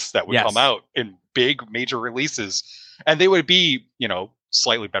this that would come out in big major releases, and they would be,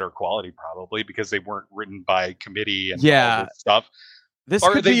 slightly better quality probably because they weren't written by committee and all this stuff. They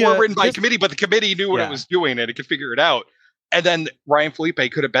were written by committee, but the committee knew what it was doing and it could figure it out. And then Ryan Felipe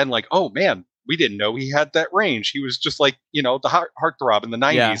could have been like, oh man, we didn't know he had that range. He was just like, the heartthrob in the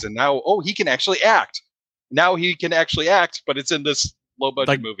 90s. And now, he can actually act. Now he can actually act, but it's in this low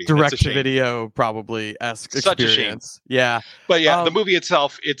budget movie. Direct to video probably esque experience. Such a shame. Yeah. But the movie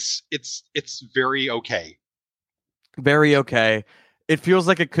itself, it's very okay. Very okay. It feels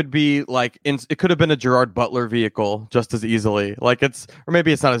like it could be like it could have been a Gerard Butler vehicle just as easily. Or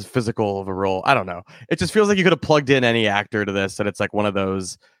maybe it's not as physical of a role. I don't know. It just feels like you could have plugged in any actor to this, and it's like one of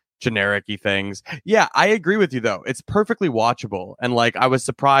those generic-y things. Yeah, I agree with you though. It's perfectly watchable, and I was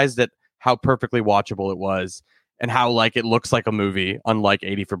surprised at how perfectly watchable it was, and how it looks like a movie, unlike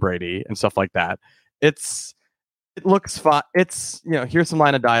 80 for Brady and stuff like that. It looks fun. It's here's some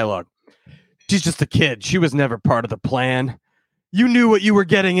line of dialogue. She's just a kid. She was never part of the plan. You knew what you were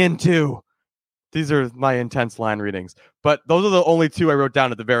getting into. These are my intense line readings. But those are the only two I wrote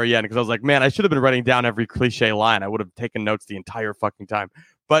down at the very end because I was like, man, I should have been writing down every cliche line. I would have taken notes the entire fucking time.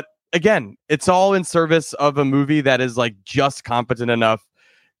 But again, it's all in service of a movie that is like just competent enough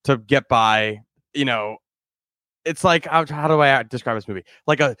to get by. You know, it's like, how do I describe this movie?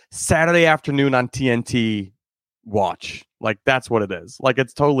 Like a Saturday afternoon on TNT watch. Like, that's what it is. Like,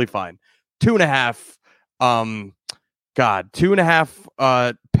 it's totally fine. 2.5.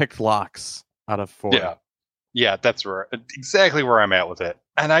 2.5 picked locks out of 4. Yeah, that's exactly where I'm at with it.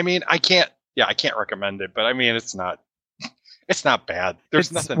 And I mean, I can't recommend it, but I mean, it's not bad.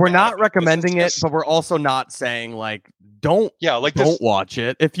 There's nothing. We're not recommending it, but we're also not saying like don't watch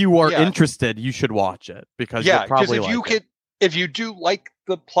it. If you are interested, you should watch it because you'll probably if you do like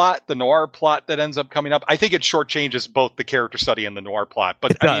the plot, the noir plot that ends up coming up, I think it shortchanges both the character study and the noir plot.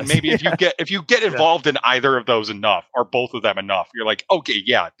 But I mean, maybe if you get involved in either of those enough or both of them enough, you're like, okay,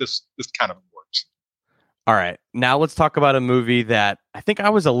 yeah, this kind of works. All right, now let's talk about a movie that I think I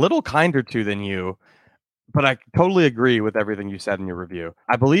was a little kinder to than you, but I totally agree with everything you said in your review.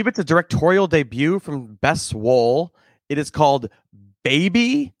 I believe it's a directorial debut from Bess Wohl. It is called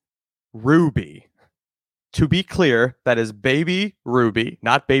Baby Ruby. To be clear, that is Baby Ruby,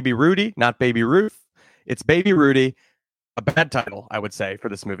 not Baby Rudy, not Baby Ruth. It's Baby Rudy. A bad title, I would say, for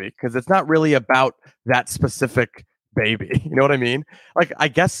this movie, because it's not really about that specific baby. You know what I mean? Like, I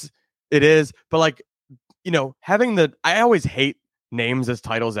guess it is, but like, you know, I always hate names as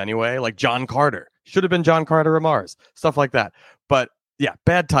titles anyway, like John Carter. Should have been John Carter of Mars. Stuff like that. But yeah,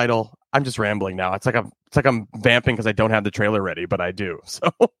 bad title. I'm just rambling now. It's like I'm vamping because I don't have the trailer ready, but I do.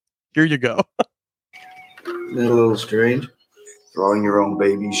 So here you go. Isn't that a little strange? Throwing your own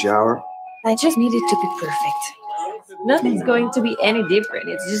baby shower? I just need it to be perfect. Nothing's going to be any different.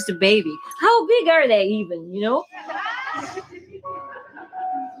 It's just a baby. How big are they even, you know?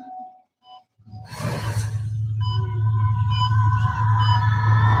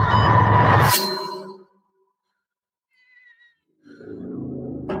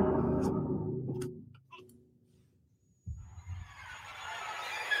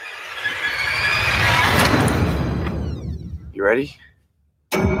 You ready?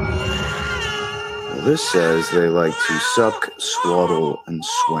 Well, this says they like to suck, swaddle, and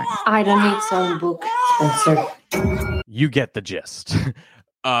swing. I don't need some book, Spencer. You get the gist.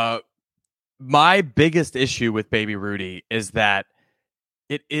 My biggest issue with Baby Rudy is that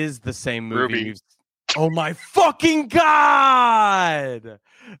it is the same movie. Oh my fucking God!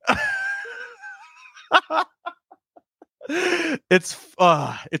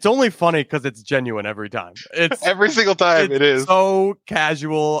 It's only funny because it's genuine every time. It's every single time. It is so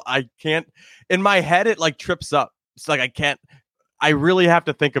casual. I can't. In my head, it like trips up. It's like I can't. I really have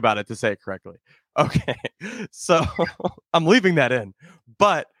to think about it to say it correctly. Okay, so I'm leaving that in.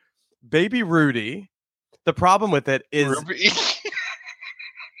 But Baby Rudy, the problem with it is. Ruby.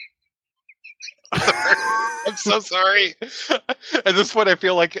 I'm so sorry. At this point, I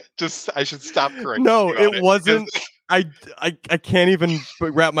feel like I should stop correcting. No, it wasn't. I can't even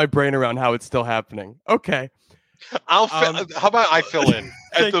wrap my brain around how it's still happening. Okay. How about I fill in?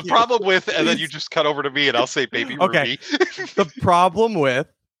 The problem with, and then you just cut over to me and I'll say Baby Ruby. The problem with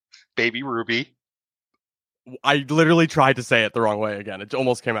Baby Ruby. I literally tried to say it the wrong way again. It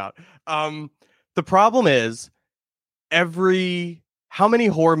almost came out. The problem is how many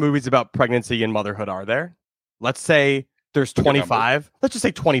horror movies about pregnancy and motherhood are there? Let's say there's 25. Let's just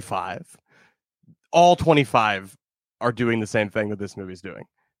say 25. All 25 are doing the same thing that this movie's doing.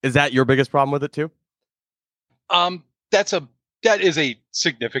 Is that your biggest problem with it too? That is a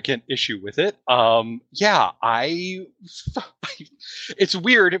significant issue with it. It's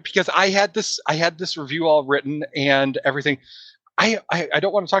weird because I had this review all written and everything. I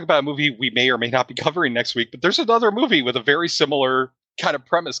don't want to talk about a movie we may or may not be covering next week, but there's another movie with a very similar kind of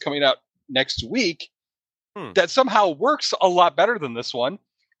premise coming out next week that somehow works a lot better than this one.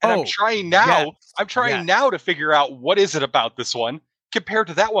 And I'm trying now to figure out what is it about this one compared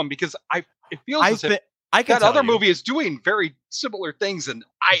to that one, because it feels as if that other movie is doing very similar things. And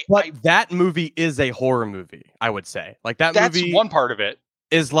that movie is a horror movie, I would say. Like that's one part of it.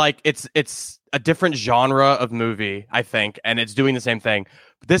 Is like it's a different genre of movie, I think, and it's doing the same thing.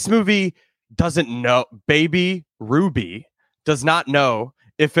 This movie doesn't know. Baby Ruby does not know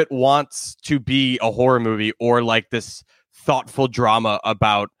if it wants to be a horror movie or like this thoughtful drama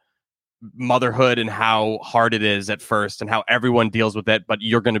about motherhood and how hard it is at first and how everyone deals with it, but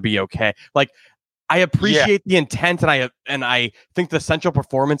you're going to be okay. Like, I appreciate the intent, and I think the central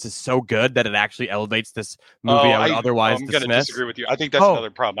performance is so good that it actually elevates this movie. I would otherwise dismiss. I'm going to disagree with you. I think that's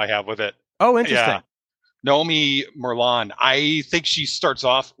another problem I have with it. Oh, interesting. Naomi Merlan, I think she starts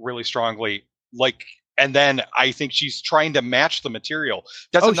off really strongly, and then I think she's trying to match the material.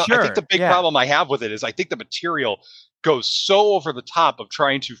 Sure. I think the big problem I have with it is I think the material goes so over the top of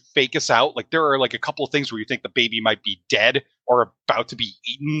trying to fake us out. Like there are like a couple of things where you think the baby might be dead or about to be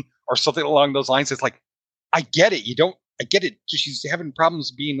eaten or something along those lines. It's like, I get it. I get it. She's having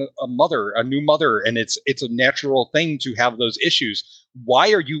problems being a mother, a new mother, and it's a natural thing to have those issues.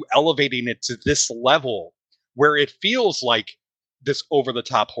 Why are you elevating it to this level where it feels like this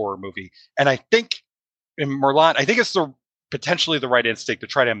over-the-top horror movie? And I think in Merlan, I think it's potentially the right instinct to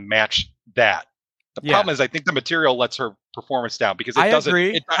try to match that. The problem is I think the material lets her performance down because it doesn't.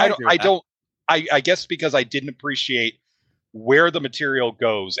 Agree. I guess because I didn't appreciate where the material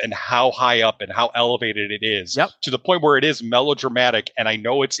goes and how high up and how elevated it is to the point where it is melodramatic. And I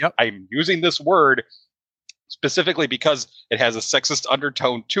know I'm using this word specifically because it has a sexist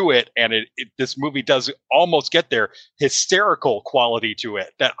undertone to it. And this movie does almost get there, hysterical quality to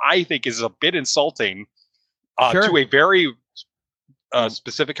it that I think is a bit insulting to a very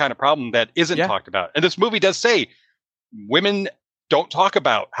specific kind of problem that isn't talked about. And this movie does say women don't talk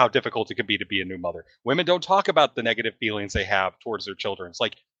about how difficult it can be to be a new mother. Women don't talk about the negative feelings they have towards their children. It's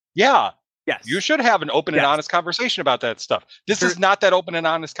like, you should have an open and honest conversation about that stuff. This is not that open and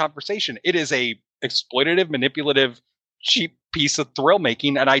honest conversation. It is a exploitative, manipulative, cheap piece of thrill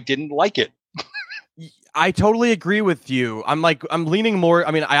making, and I didn't like it. I totally agree with you. I'm leaning more.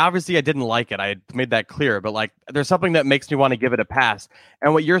 I mean, I didn't like it. I made that clear, but like, there's something that makes me want to give it a pass.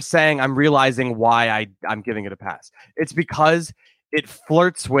 And what you're saying, I'm realizing why I'm giving it a pass. It's because it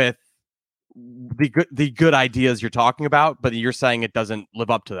flirts with the good ideas you're talking about, but you're saying it doesn't live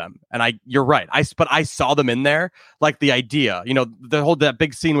up to them. And you're right. But I saw them in there, like the idea, that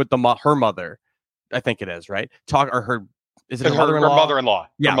big scene with her mother, I think it is, right? Is it her mother-in-law? Her mother-in-law.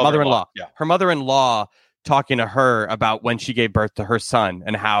 Yeah, mother-in-law. Yeah. Her mother-in-law talking to her about when she gave birth to her son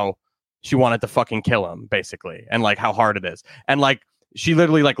and how she wanted to fucking kill him, basically, and like how hard it is. And like she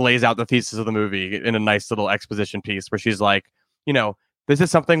literally like lays out the thesis of the movie in a nice little exposition piece where she's like, this is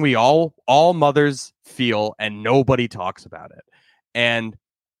something we all mothers feel and nobody talks about it. And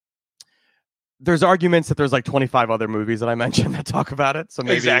there's arguments that there's like 25 other movies that I mentioned that talk about it. So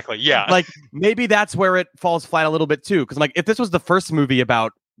maybe, exactly, yeah. Like maybe that's where it falls flat a little bit too. Because like if this was the first movie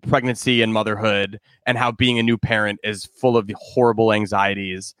about pregnancy and motherhood and how being a new parent is full of the horrible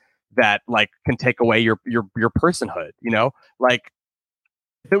anxieties that like can take away your personhood, like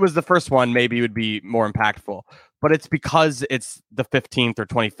if it was the first one, maybe it would be more impactful. But it's because it's the 15th or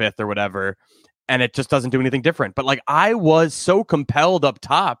 25th or whatever, and it just doesn't do anything different. But like I was so compelled up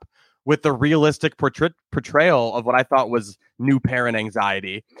top with the realistic portrayal of what I thought was new parent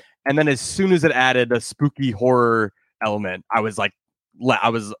anxiety. And then as soon as it added a spooky horror element, I was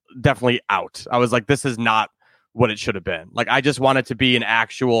definitely out. I was like, this is not what it should have been. Like, I just want it to be an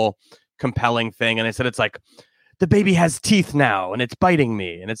actual compelling thing. And I said, it's like, the baby has teeth now and it's biting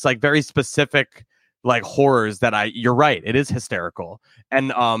me. And it's like very specific, like horrors that you're right. It is hysterical.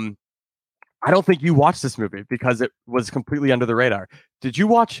 And, I don't think you watched this movie because it was completely under the radar. Did you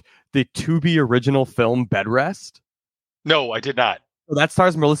watch the Tubi original film Bed Rest? No, I did not. So that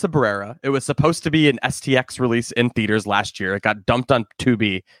stars Melissa Barrera. It was supposed to be an STX release in theaters last year. It got dumped on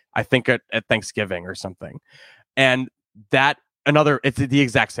Tubi, I think at Thanksgiving or something. And it's the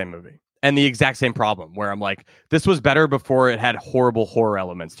exact same movie and the exact same problem where I'm like, this was better before it had horrible horror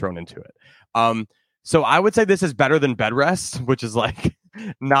elements thrown into it. So I would say this is better than Bed Rest, which is like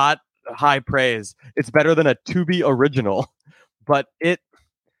not high praise. It's better than a Tubi original, but it's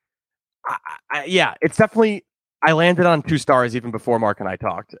definitely, I landed on 2 stars even before Mark and I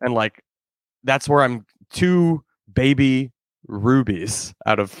talked. And like, that's where I'm 2 baby rubies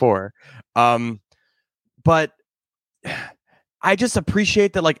out of 4. But I just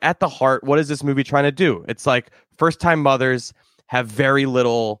appreciate that, like, at the heart, what is this movie trying to do? It's like first time mothers have very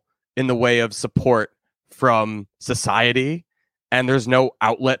little in the way of support from society, and there's no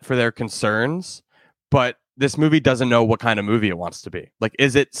outlet for their concerns. But this movie doesn't know what kind of movie it wants to be. Like,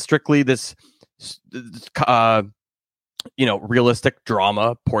 is it strictly this, realistic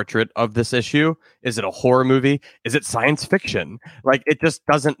drama portrait of this issue? Is it a horror movie? Is it science fiction? Like, it just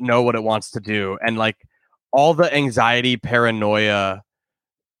doesn't know what it wants to do. And like all the anxiety, paranoia,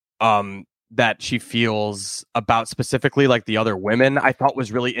 that she feels about specifically like the other women, I thought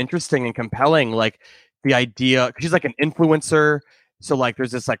was really interesting and compelling. Like the idea, 'cause she's like an influencer. So like,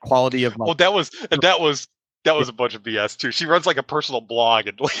 there's this like quality of like, that was That was a bunch of BS too. She runs like a personal blog,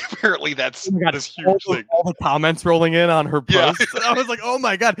 and like apparently that's this huge thing. All the comments rolling in on her post. Yeah. I was like, oh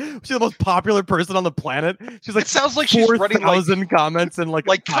my god, she's the most popular person on the planet. She's like, it sounds like she's running 4,000 comments in like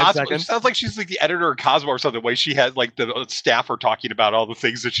 5 seconds. It sounds like she's like the editor of Cosmo or something. The way she had like the staff are talking about all the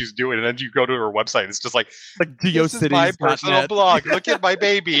things that she's doing, and then you go to her website, it's just like GeoCities. This is my personal blog. Look at my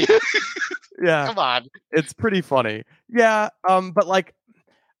baby. Yeah, come on, it's pretty funny. Yeah, but like,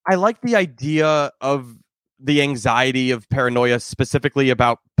 I like the idea of the anxiety of paranoia specifically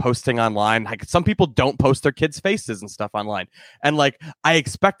about posting online. Like some people don't post their kids' faces and stuff online. And like I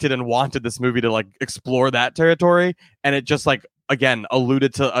expected and wanted this movie to like explore that territory. And it just like, again,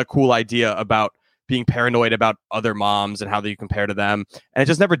 alluded to a cool idea about being paranoid about other moms and how they compare to them. And it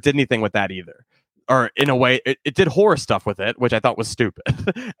just never did anything with that either. Or in a way, it did horror stuff with it, which I thought was stupid.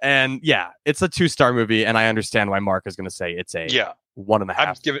 And yeah, it's a 2-star movie. And I understand why Mark is going to say it's a 1.5.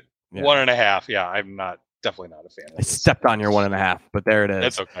 I'm giving it 1.5. Yeah, I'm definitely not a fan of I stepped on your 1.5, but there it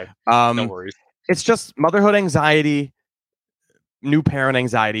is. That's okay. No worries. It's just motherhood anxiety, new parent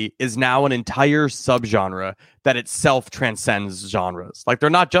anxiety is now an entire subgenre that itself transcends genres. Like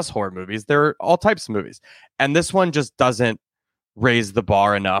they're not just horror movies, they're all types of movies. And this one just doesn't raise the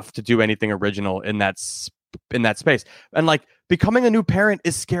bar enough to do anything original in that space. And like becoming a new parent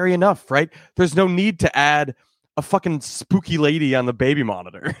is scary enough, right? There's no need to add a fucking spooky lady on the baby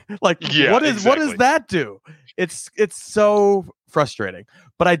monitor. Like what does that do? It's so frustrating.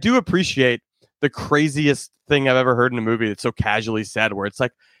 But I do appreciate the craziest thing I've ever heard in a movie that's so casually said, where it's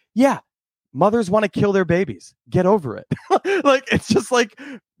like, yeah, mothers want to kill their babies. Get over it. Like it's just like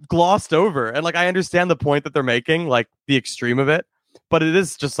glossed over. And like I understand the point that they're making, like the extreme of it, but it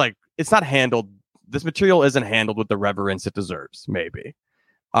is just like it's not handled. This material isn't handled with the reverence it deserves, maybe.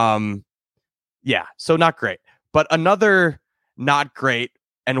 Yeah, so not great. But another not great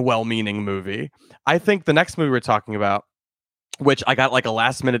and well-meaning movie. I think the next movie we're talking about, which I got like a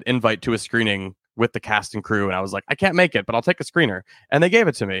last-minute invite to a screening with the cast and crew, and I was like, I can't make it, but I'll take a screener. And they gave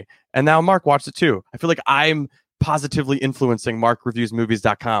it to me. And now Mark watched it too. I feel like I'm positively influencing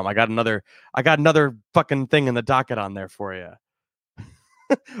MarkReviewsMovies.com. I got another fucking thing in the docket on there for you.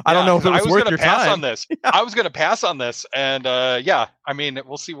 I don't know if it was worth your time. On this. I was going to pass on this, and I mean,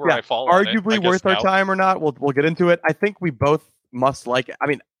 we'll see where I fall. Arguably on it, worth our time or not. We'll get into it. I think we both must like it. I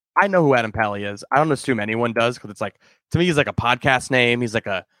mean, I know who Adam Pally is. I don't assume anyone does because it's like to me, he's like a podcast name. He's like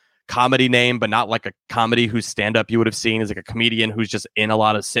a comedy name, but not like a comedy whose stand-up you would have seen. He's like a comedian who's just in a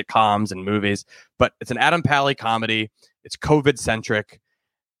lot of sitcoms and movies. But it's an Adam Pally comedy. It's COVID centric.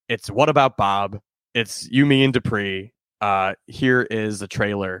 It's What About Bob? It's You, Me, and Dupree. Here is a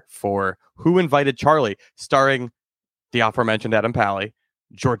trailer for Who Invited Charlie, starring the aforementioned Adam Pally,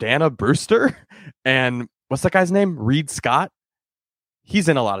 Jordana Brewster, and what's that guy's name? Reed Scott. He's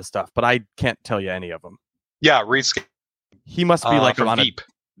in a lot of stuff, but I can't tell you any of them. Yeah, Reed Scott. He must be like on Veep.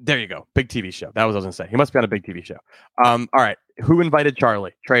 There you go. Big TV show. That was what I was going to say. He must be on a big TV show. All right. Who Invited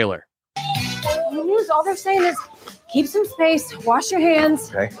Charlie? Trailer. The news, all they're saying is keep some space, wash your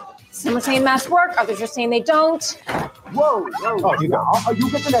hands. Okay. Some are saying masks work, others are saying they don't. Whoa. Oh,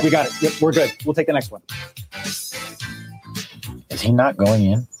 you get the next. We got it. Yep, we're good. We'll take the next one. Is he not going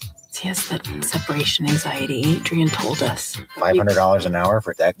in? He has that separation anxiety. Adrian told us. $500 an hour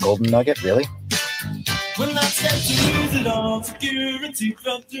for that golden nugget? Really? When I said to use it all, security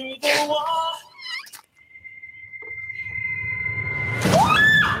fell through the wall.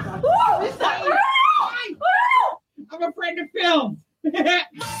 I'm afraid to film.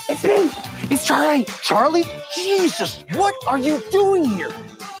 It's Charlie. Charlie? Jesus, what are you doing here?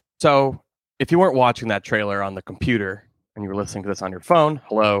 So, if you weren't watching that trailer on the computer and you were listening to this on your phone,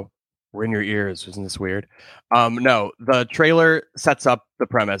 hello, we're in your ears. Isn't this weird? No, the trailer sets up the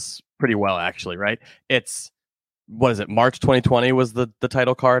premise pretty well, actually, right? It's, what is it? March 2020 was the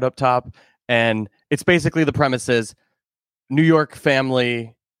title card up top. And it's basically the premise is New York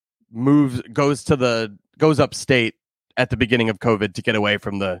family goes upstate at the beginning of COVID to get away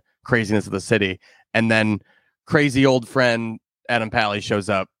from the craziness of the city. And then crazy old friend Adam Pally shows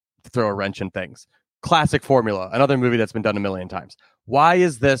up to throw a wrench in things. Classic formula. Another movie that's been done a million times. Why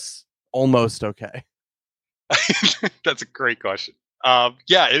is this almost okay? That's a great question.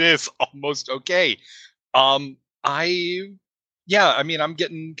 Yeah, it is almost okay. I mean, I'm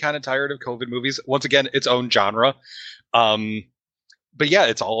getting kind of tired of COVID movies. Once again, its own genre. But yeah,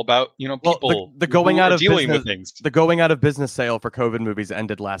 it's all about, people the going out of dealing business, with things. The going out of business sale for COVID movies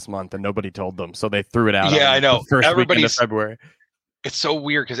ended last month and nobody told them. So they threw it out. Yeah, I know. The first weekend of February. It's so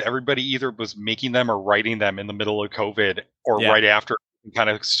weird because everybody either was making them or writing them in the middle of COVID or right after it kind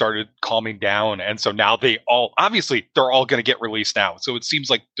of started calming down. And so now they're all going to get released now. So it seems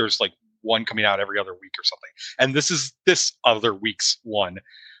like there's like one coming out every other week or something. And this is this other week's one.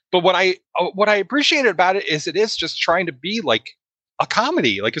 But what I appreciated about it is just trying to be like a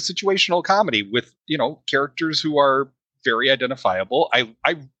comedy, like a situational comedy with, characters who are very identifiable.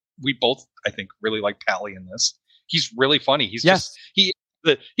 We both, I think, really like Pally in this. He's really funny. He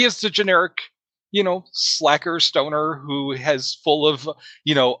is the generic, slacker stoner who has full of,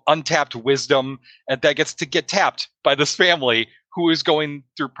 untapped wisdom, and that gets to get tapped by this family who is going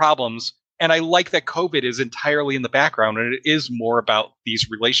through problems. And I like that COVID is entirely in the background, and it is more about these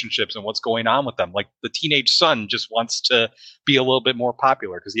relationships and what's going on with them. Like the teenage son just wants to be a little bit more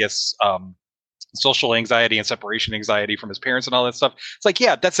popular because he has social anxiety and separation anxiety from his parents and all that stuff. It's like,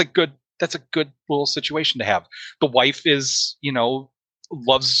 yeah, that's a good little situation to have. The wife is,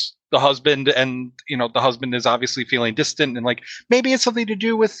 loves the husband, and the husband is obviously feeling distant, and like maybe it's something to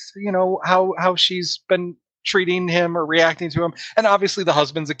do with how she's been treating him or reacting to him. And obviously the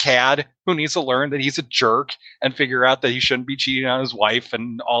husband's a cad who needs to learn that he's a jerk and figure out that he shouldn't be cheating on his wife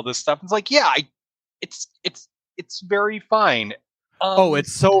and all this stuff. It's like, yeah, it's very fine.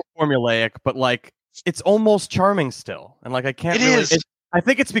 It's so formulaic, but like it's almost charming still. And like I can't I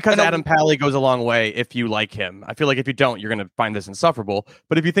think it's because Adam Pally goes a long way if you like him. I feel like if you don't, you're going to find this insufferable.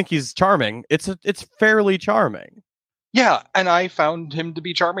 But if you think he's charming, it's fairly charming. Yeah, and I found him to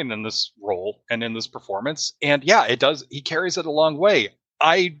be charming in this role and in this performance. And yeah, it does. He carries it a long way.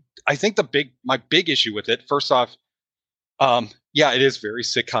 I think my big issue with it, first off, it is very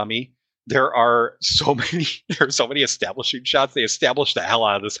sitcom-y. There are so many establishing shots. They establish the hell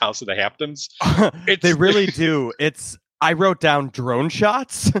out of this house in the Hamptons. They really do. I wrote down drone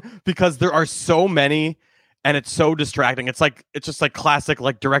shots because there are so many. And it's so distracting. It's just like classic,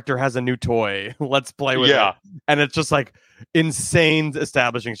 like director has a new toy. Let's play with it. And it's just like insane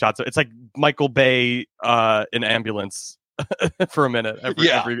establishing shots. It's like Michael Bay in Ambulance for a minute.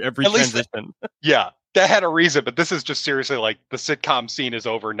 Every transition. That had a reason, but this is just seriously like the sitcom scene is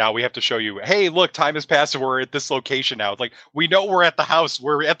over. Now we have to show you, hey, look, time has passed and we're at this location now. It's like, we know we're at the house.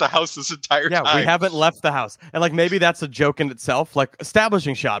 We're at the house this entire time. Yeah, we haven't left the house. And like maybe that's a joke in itself, like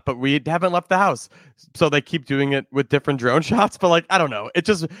establishing shot, but we haven't left the house. So they keep doing it with different drone shots. But like, I don't know. It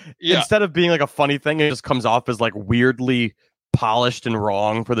just, instead of being like a funny thing, it just comes off as like weirdly polished and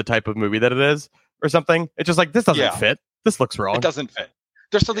wrong for the type of movie that it is or something. It's just like, this doesn't fit. This looks wrong. It doesn't fit.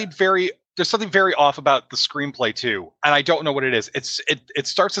 There's something very off about the screenplay too, and I don't know what it is. It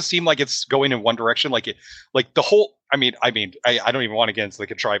starts to seem like it's going in one direction, like the whole. I don't even want to get into the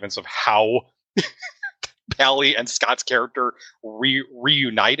contrivance of how Pally and Scott's character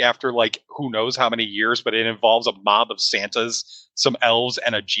reunite after like who knows how many years, but it involves a mob of Santas, some elves,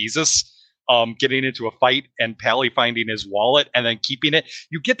 and a Jesus getting into a fight, and Pally finding his wallet and then keeping it.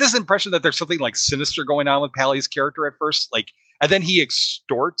 You get this impression that there's something like sinister going on with Pally's character at first, like. And then he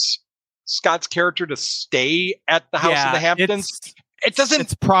extorts Scott's character to stay at the house in the Hamptons.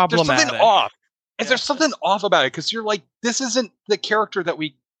 It's problematic. There's something off. And there's something off about it because you're like, this isn't the character that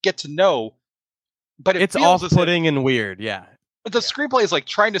we get to know. But it's off-putting and weird. Yeah. But the screenplay is like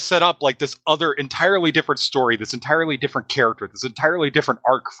trying to set up like this other entirely different story, this entirely different character, this entirely different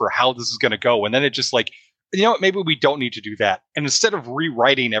arc for how this is going to go. And then it just like, maybe we don't need to do that. And instead of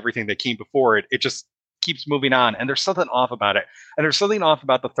rewriting everything that came before it, it just keeps moving on, and there's something off about it. And there's something off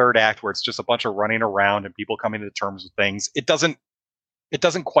about the third act where it's just a bunch of running around and people coming to terms with things. It doesn't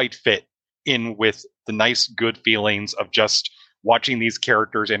quite fit in with the nice, good feelings of just watching these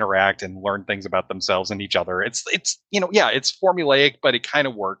characters interact and learn things about themselves and each other. It's formulaic, but it kind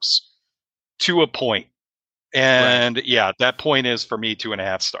of works to a point. And that point is for me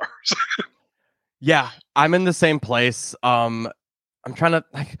 2.5 stars. Yeah, I'm in the same place. I'm trying to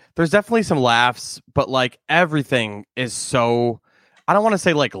there's definitely some laughs, but like everything is so, I don't want to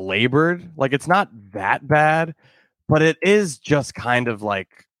say like labored, like it's not that bad, but it is just kind of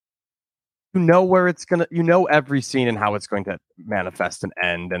like, where it's gonna, every scene and how it's going to manifest and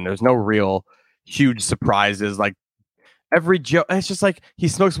end, and there's no real huge surprises. Like every joke, it's just like he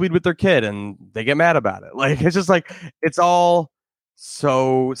smokes weed with their kid and they get mad about it. Like it's just like it's all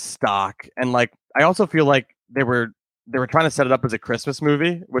so stock, and like I also feel like they were trying to set it up as a Christmas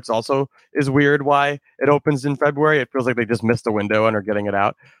movie, which also is weird why it opens in February. It feels like they just missed a window and are getting it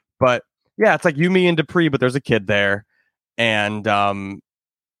out. But yeah, it's like you, me, and Dupree, but there's a kid there. And I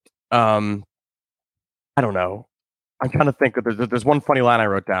don't know. I'm trying to think. There's one funny line I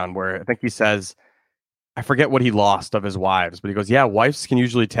wrote down where I think he says, I forget what he lost of his wives, but he goes, yeah, wives can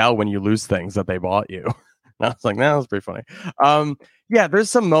usually tell when you lose things that they bought you. And I was like, that was pretty funny. Yeah,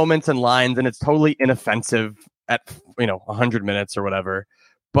 there's some moments and lines, and it's totally inoffensive at 100 minutes or whatever,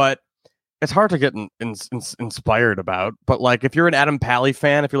 but it's hard to get inspired about, but like if you're an Adam Pally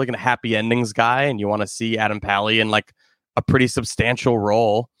fan, if you're like a happy endings guy and you want to see Adam Pally in like a pretty substantial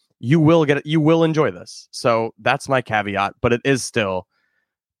role, you will enjoy this. So that's my caveat, but it is still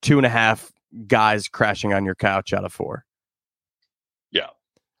 2.5 guys crashing on your couch out of 4. Yeah.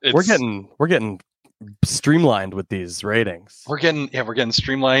 We're getting streamlined with these ratings. We're getting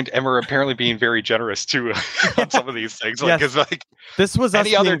streamlined, and we're apparently being very generous too on some of these things. Like, Yes. like This was us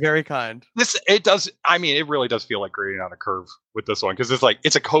being very kind. It really does feel like grading on a curve with this one, because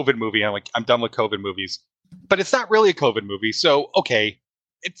it's a COVID movie, and I'm done with COVID movies, but it's not really a COVID movie. So okay,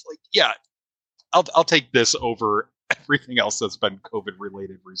 it's like, yeah, I'll take this over everything else that's been COVID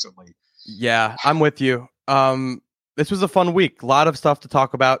related recently. Yeah, I'm with you. This was a fun week. A lot of stuff to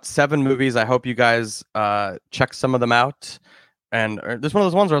talk about. 7 movies. I hope you guys check some of them out. And this is one of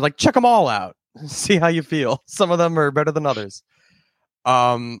those ones where I was like, check them all out. See how you feel. Some of them are better than others.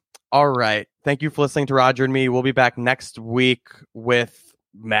 All right. Thank you for listening to Roger and Me. We'll be back next week with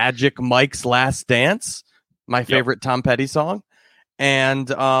Magic Mike's Last Dance, my favorite Tom Petty song. And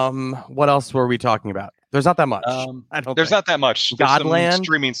what else were we talking about? There's not that much. There's not that much. There's Godland? some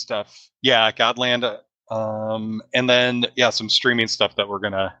streaming stuff. Yeah, Godland. And then some streaming stuff that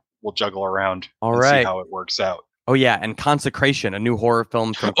we'll juggle around. All and right. See how it works out. Oh yeah, and Consecration, a new horror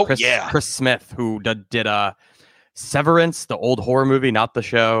film from Chris Smith, who did Severance, the old horror movie, not the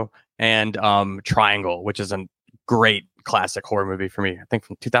show, and Triangle, which is a great classic horror movie for me. I think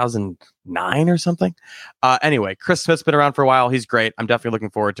from 2009 or something. Anyway, Chris Smith's been around for a while. He's great. I'm definitely looking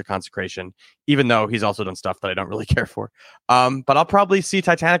forward to Consecration, even though he's also done stuff that I don't really care for. But I'll probably see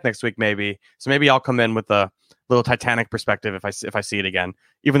Titanic next week, maybe. So maybe I'll come in with a little Titanic perspective if I see it again,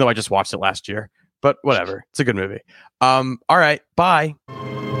 even though I just watched it last year. But whatever. It's a good movie. All right. Bye.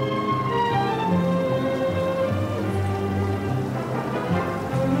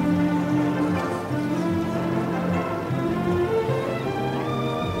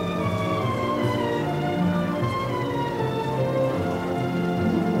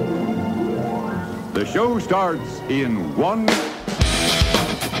 The show starts in 1...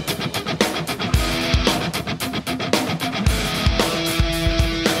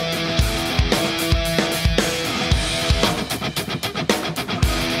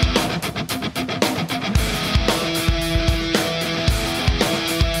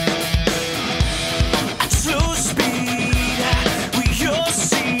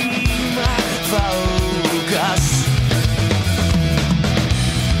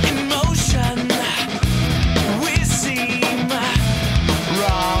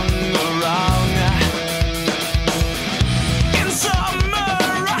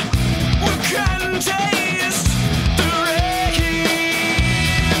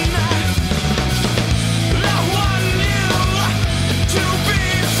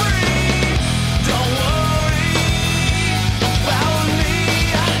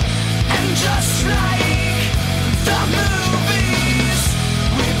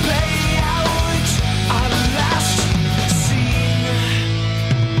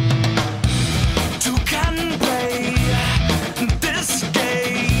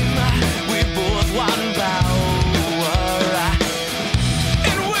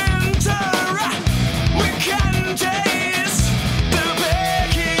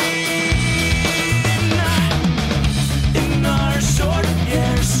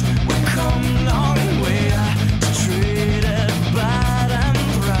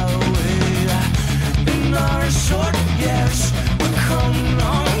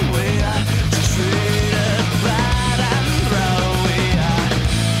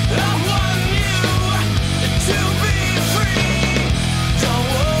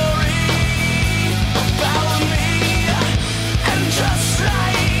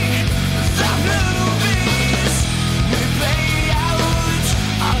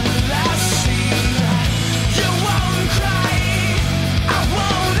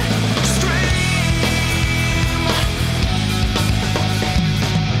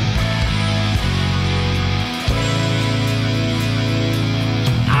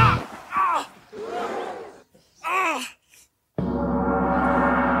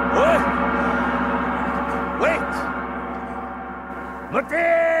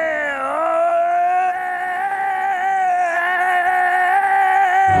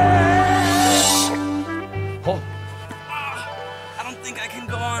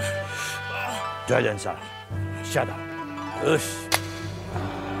 Shut up. Ush.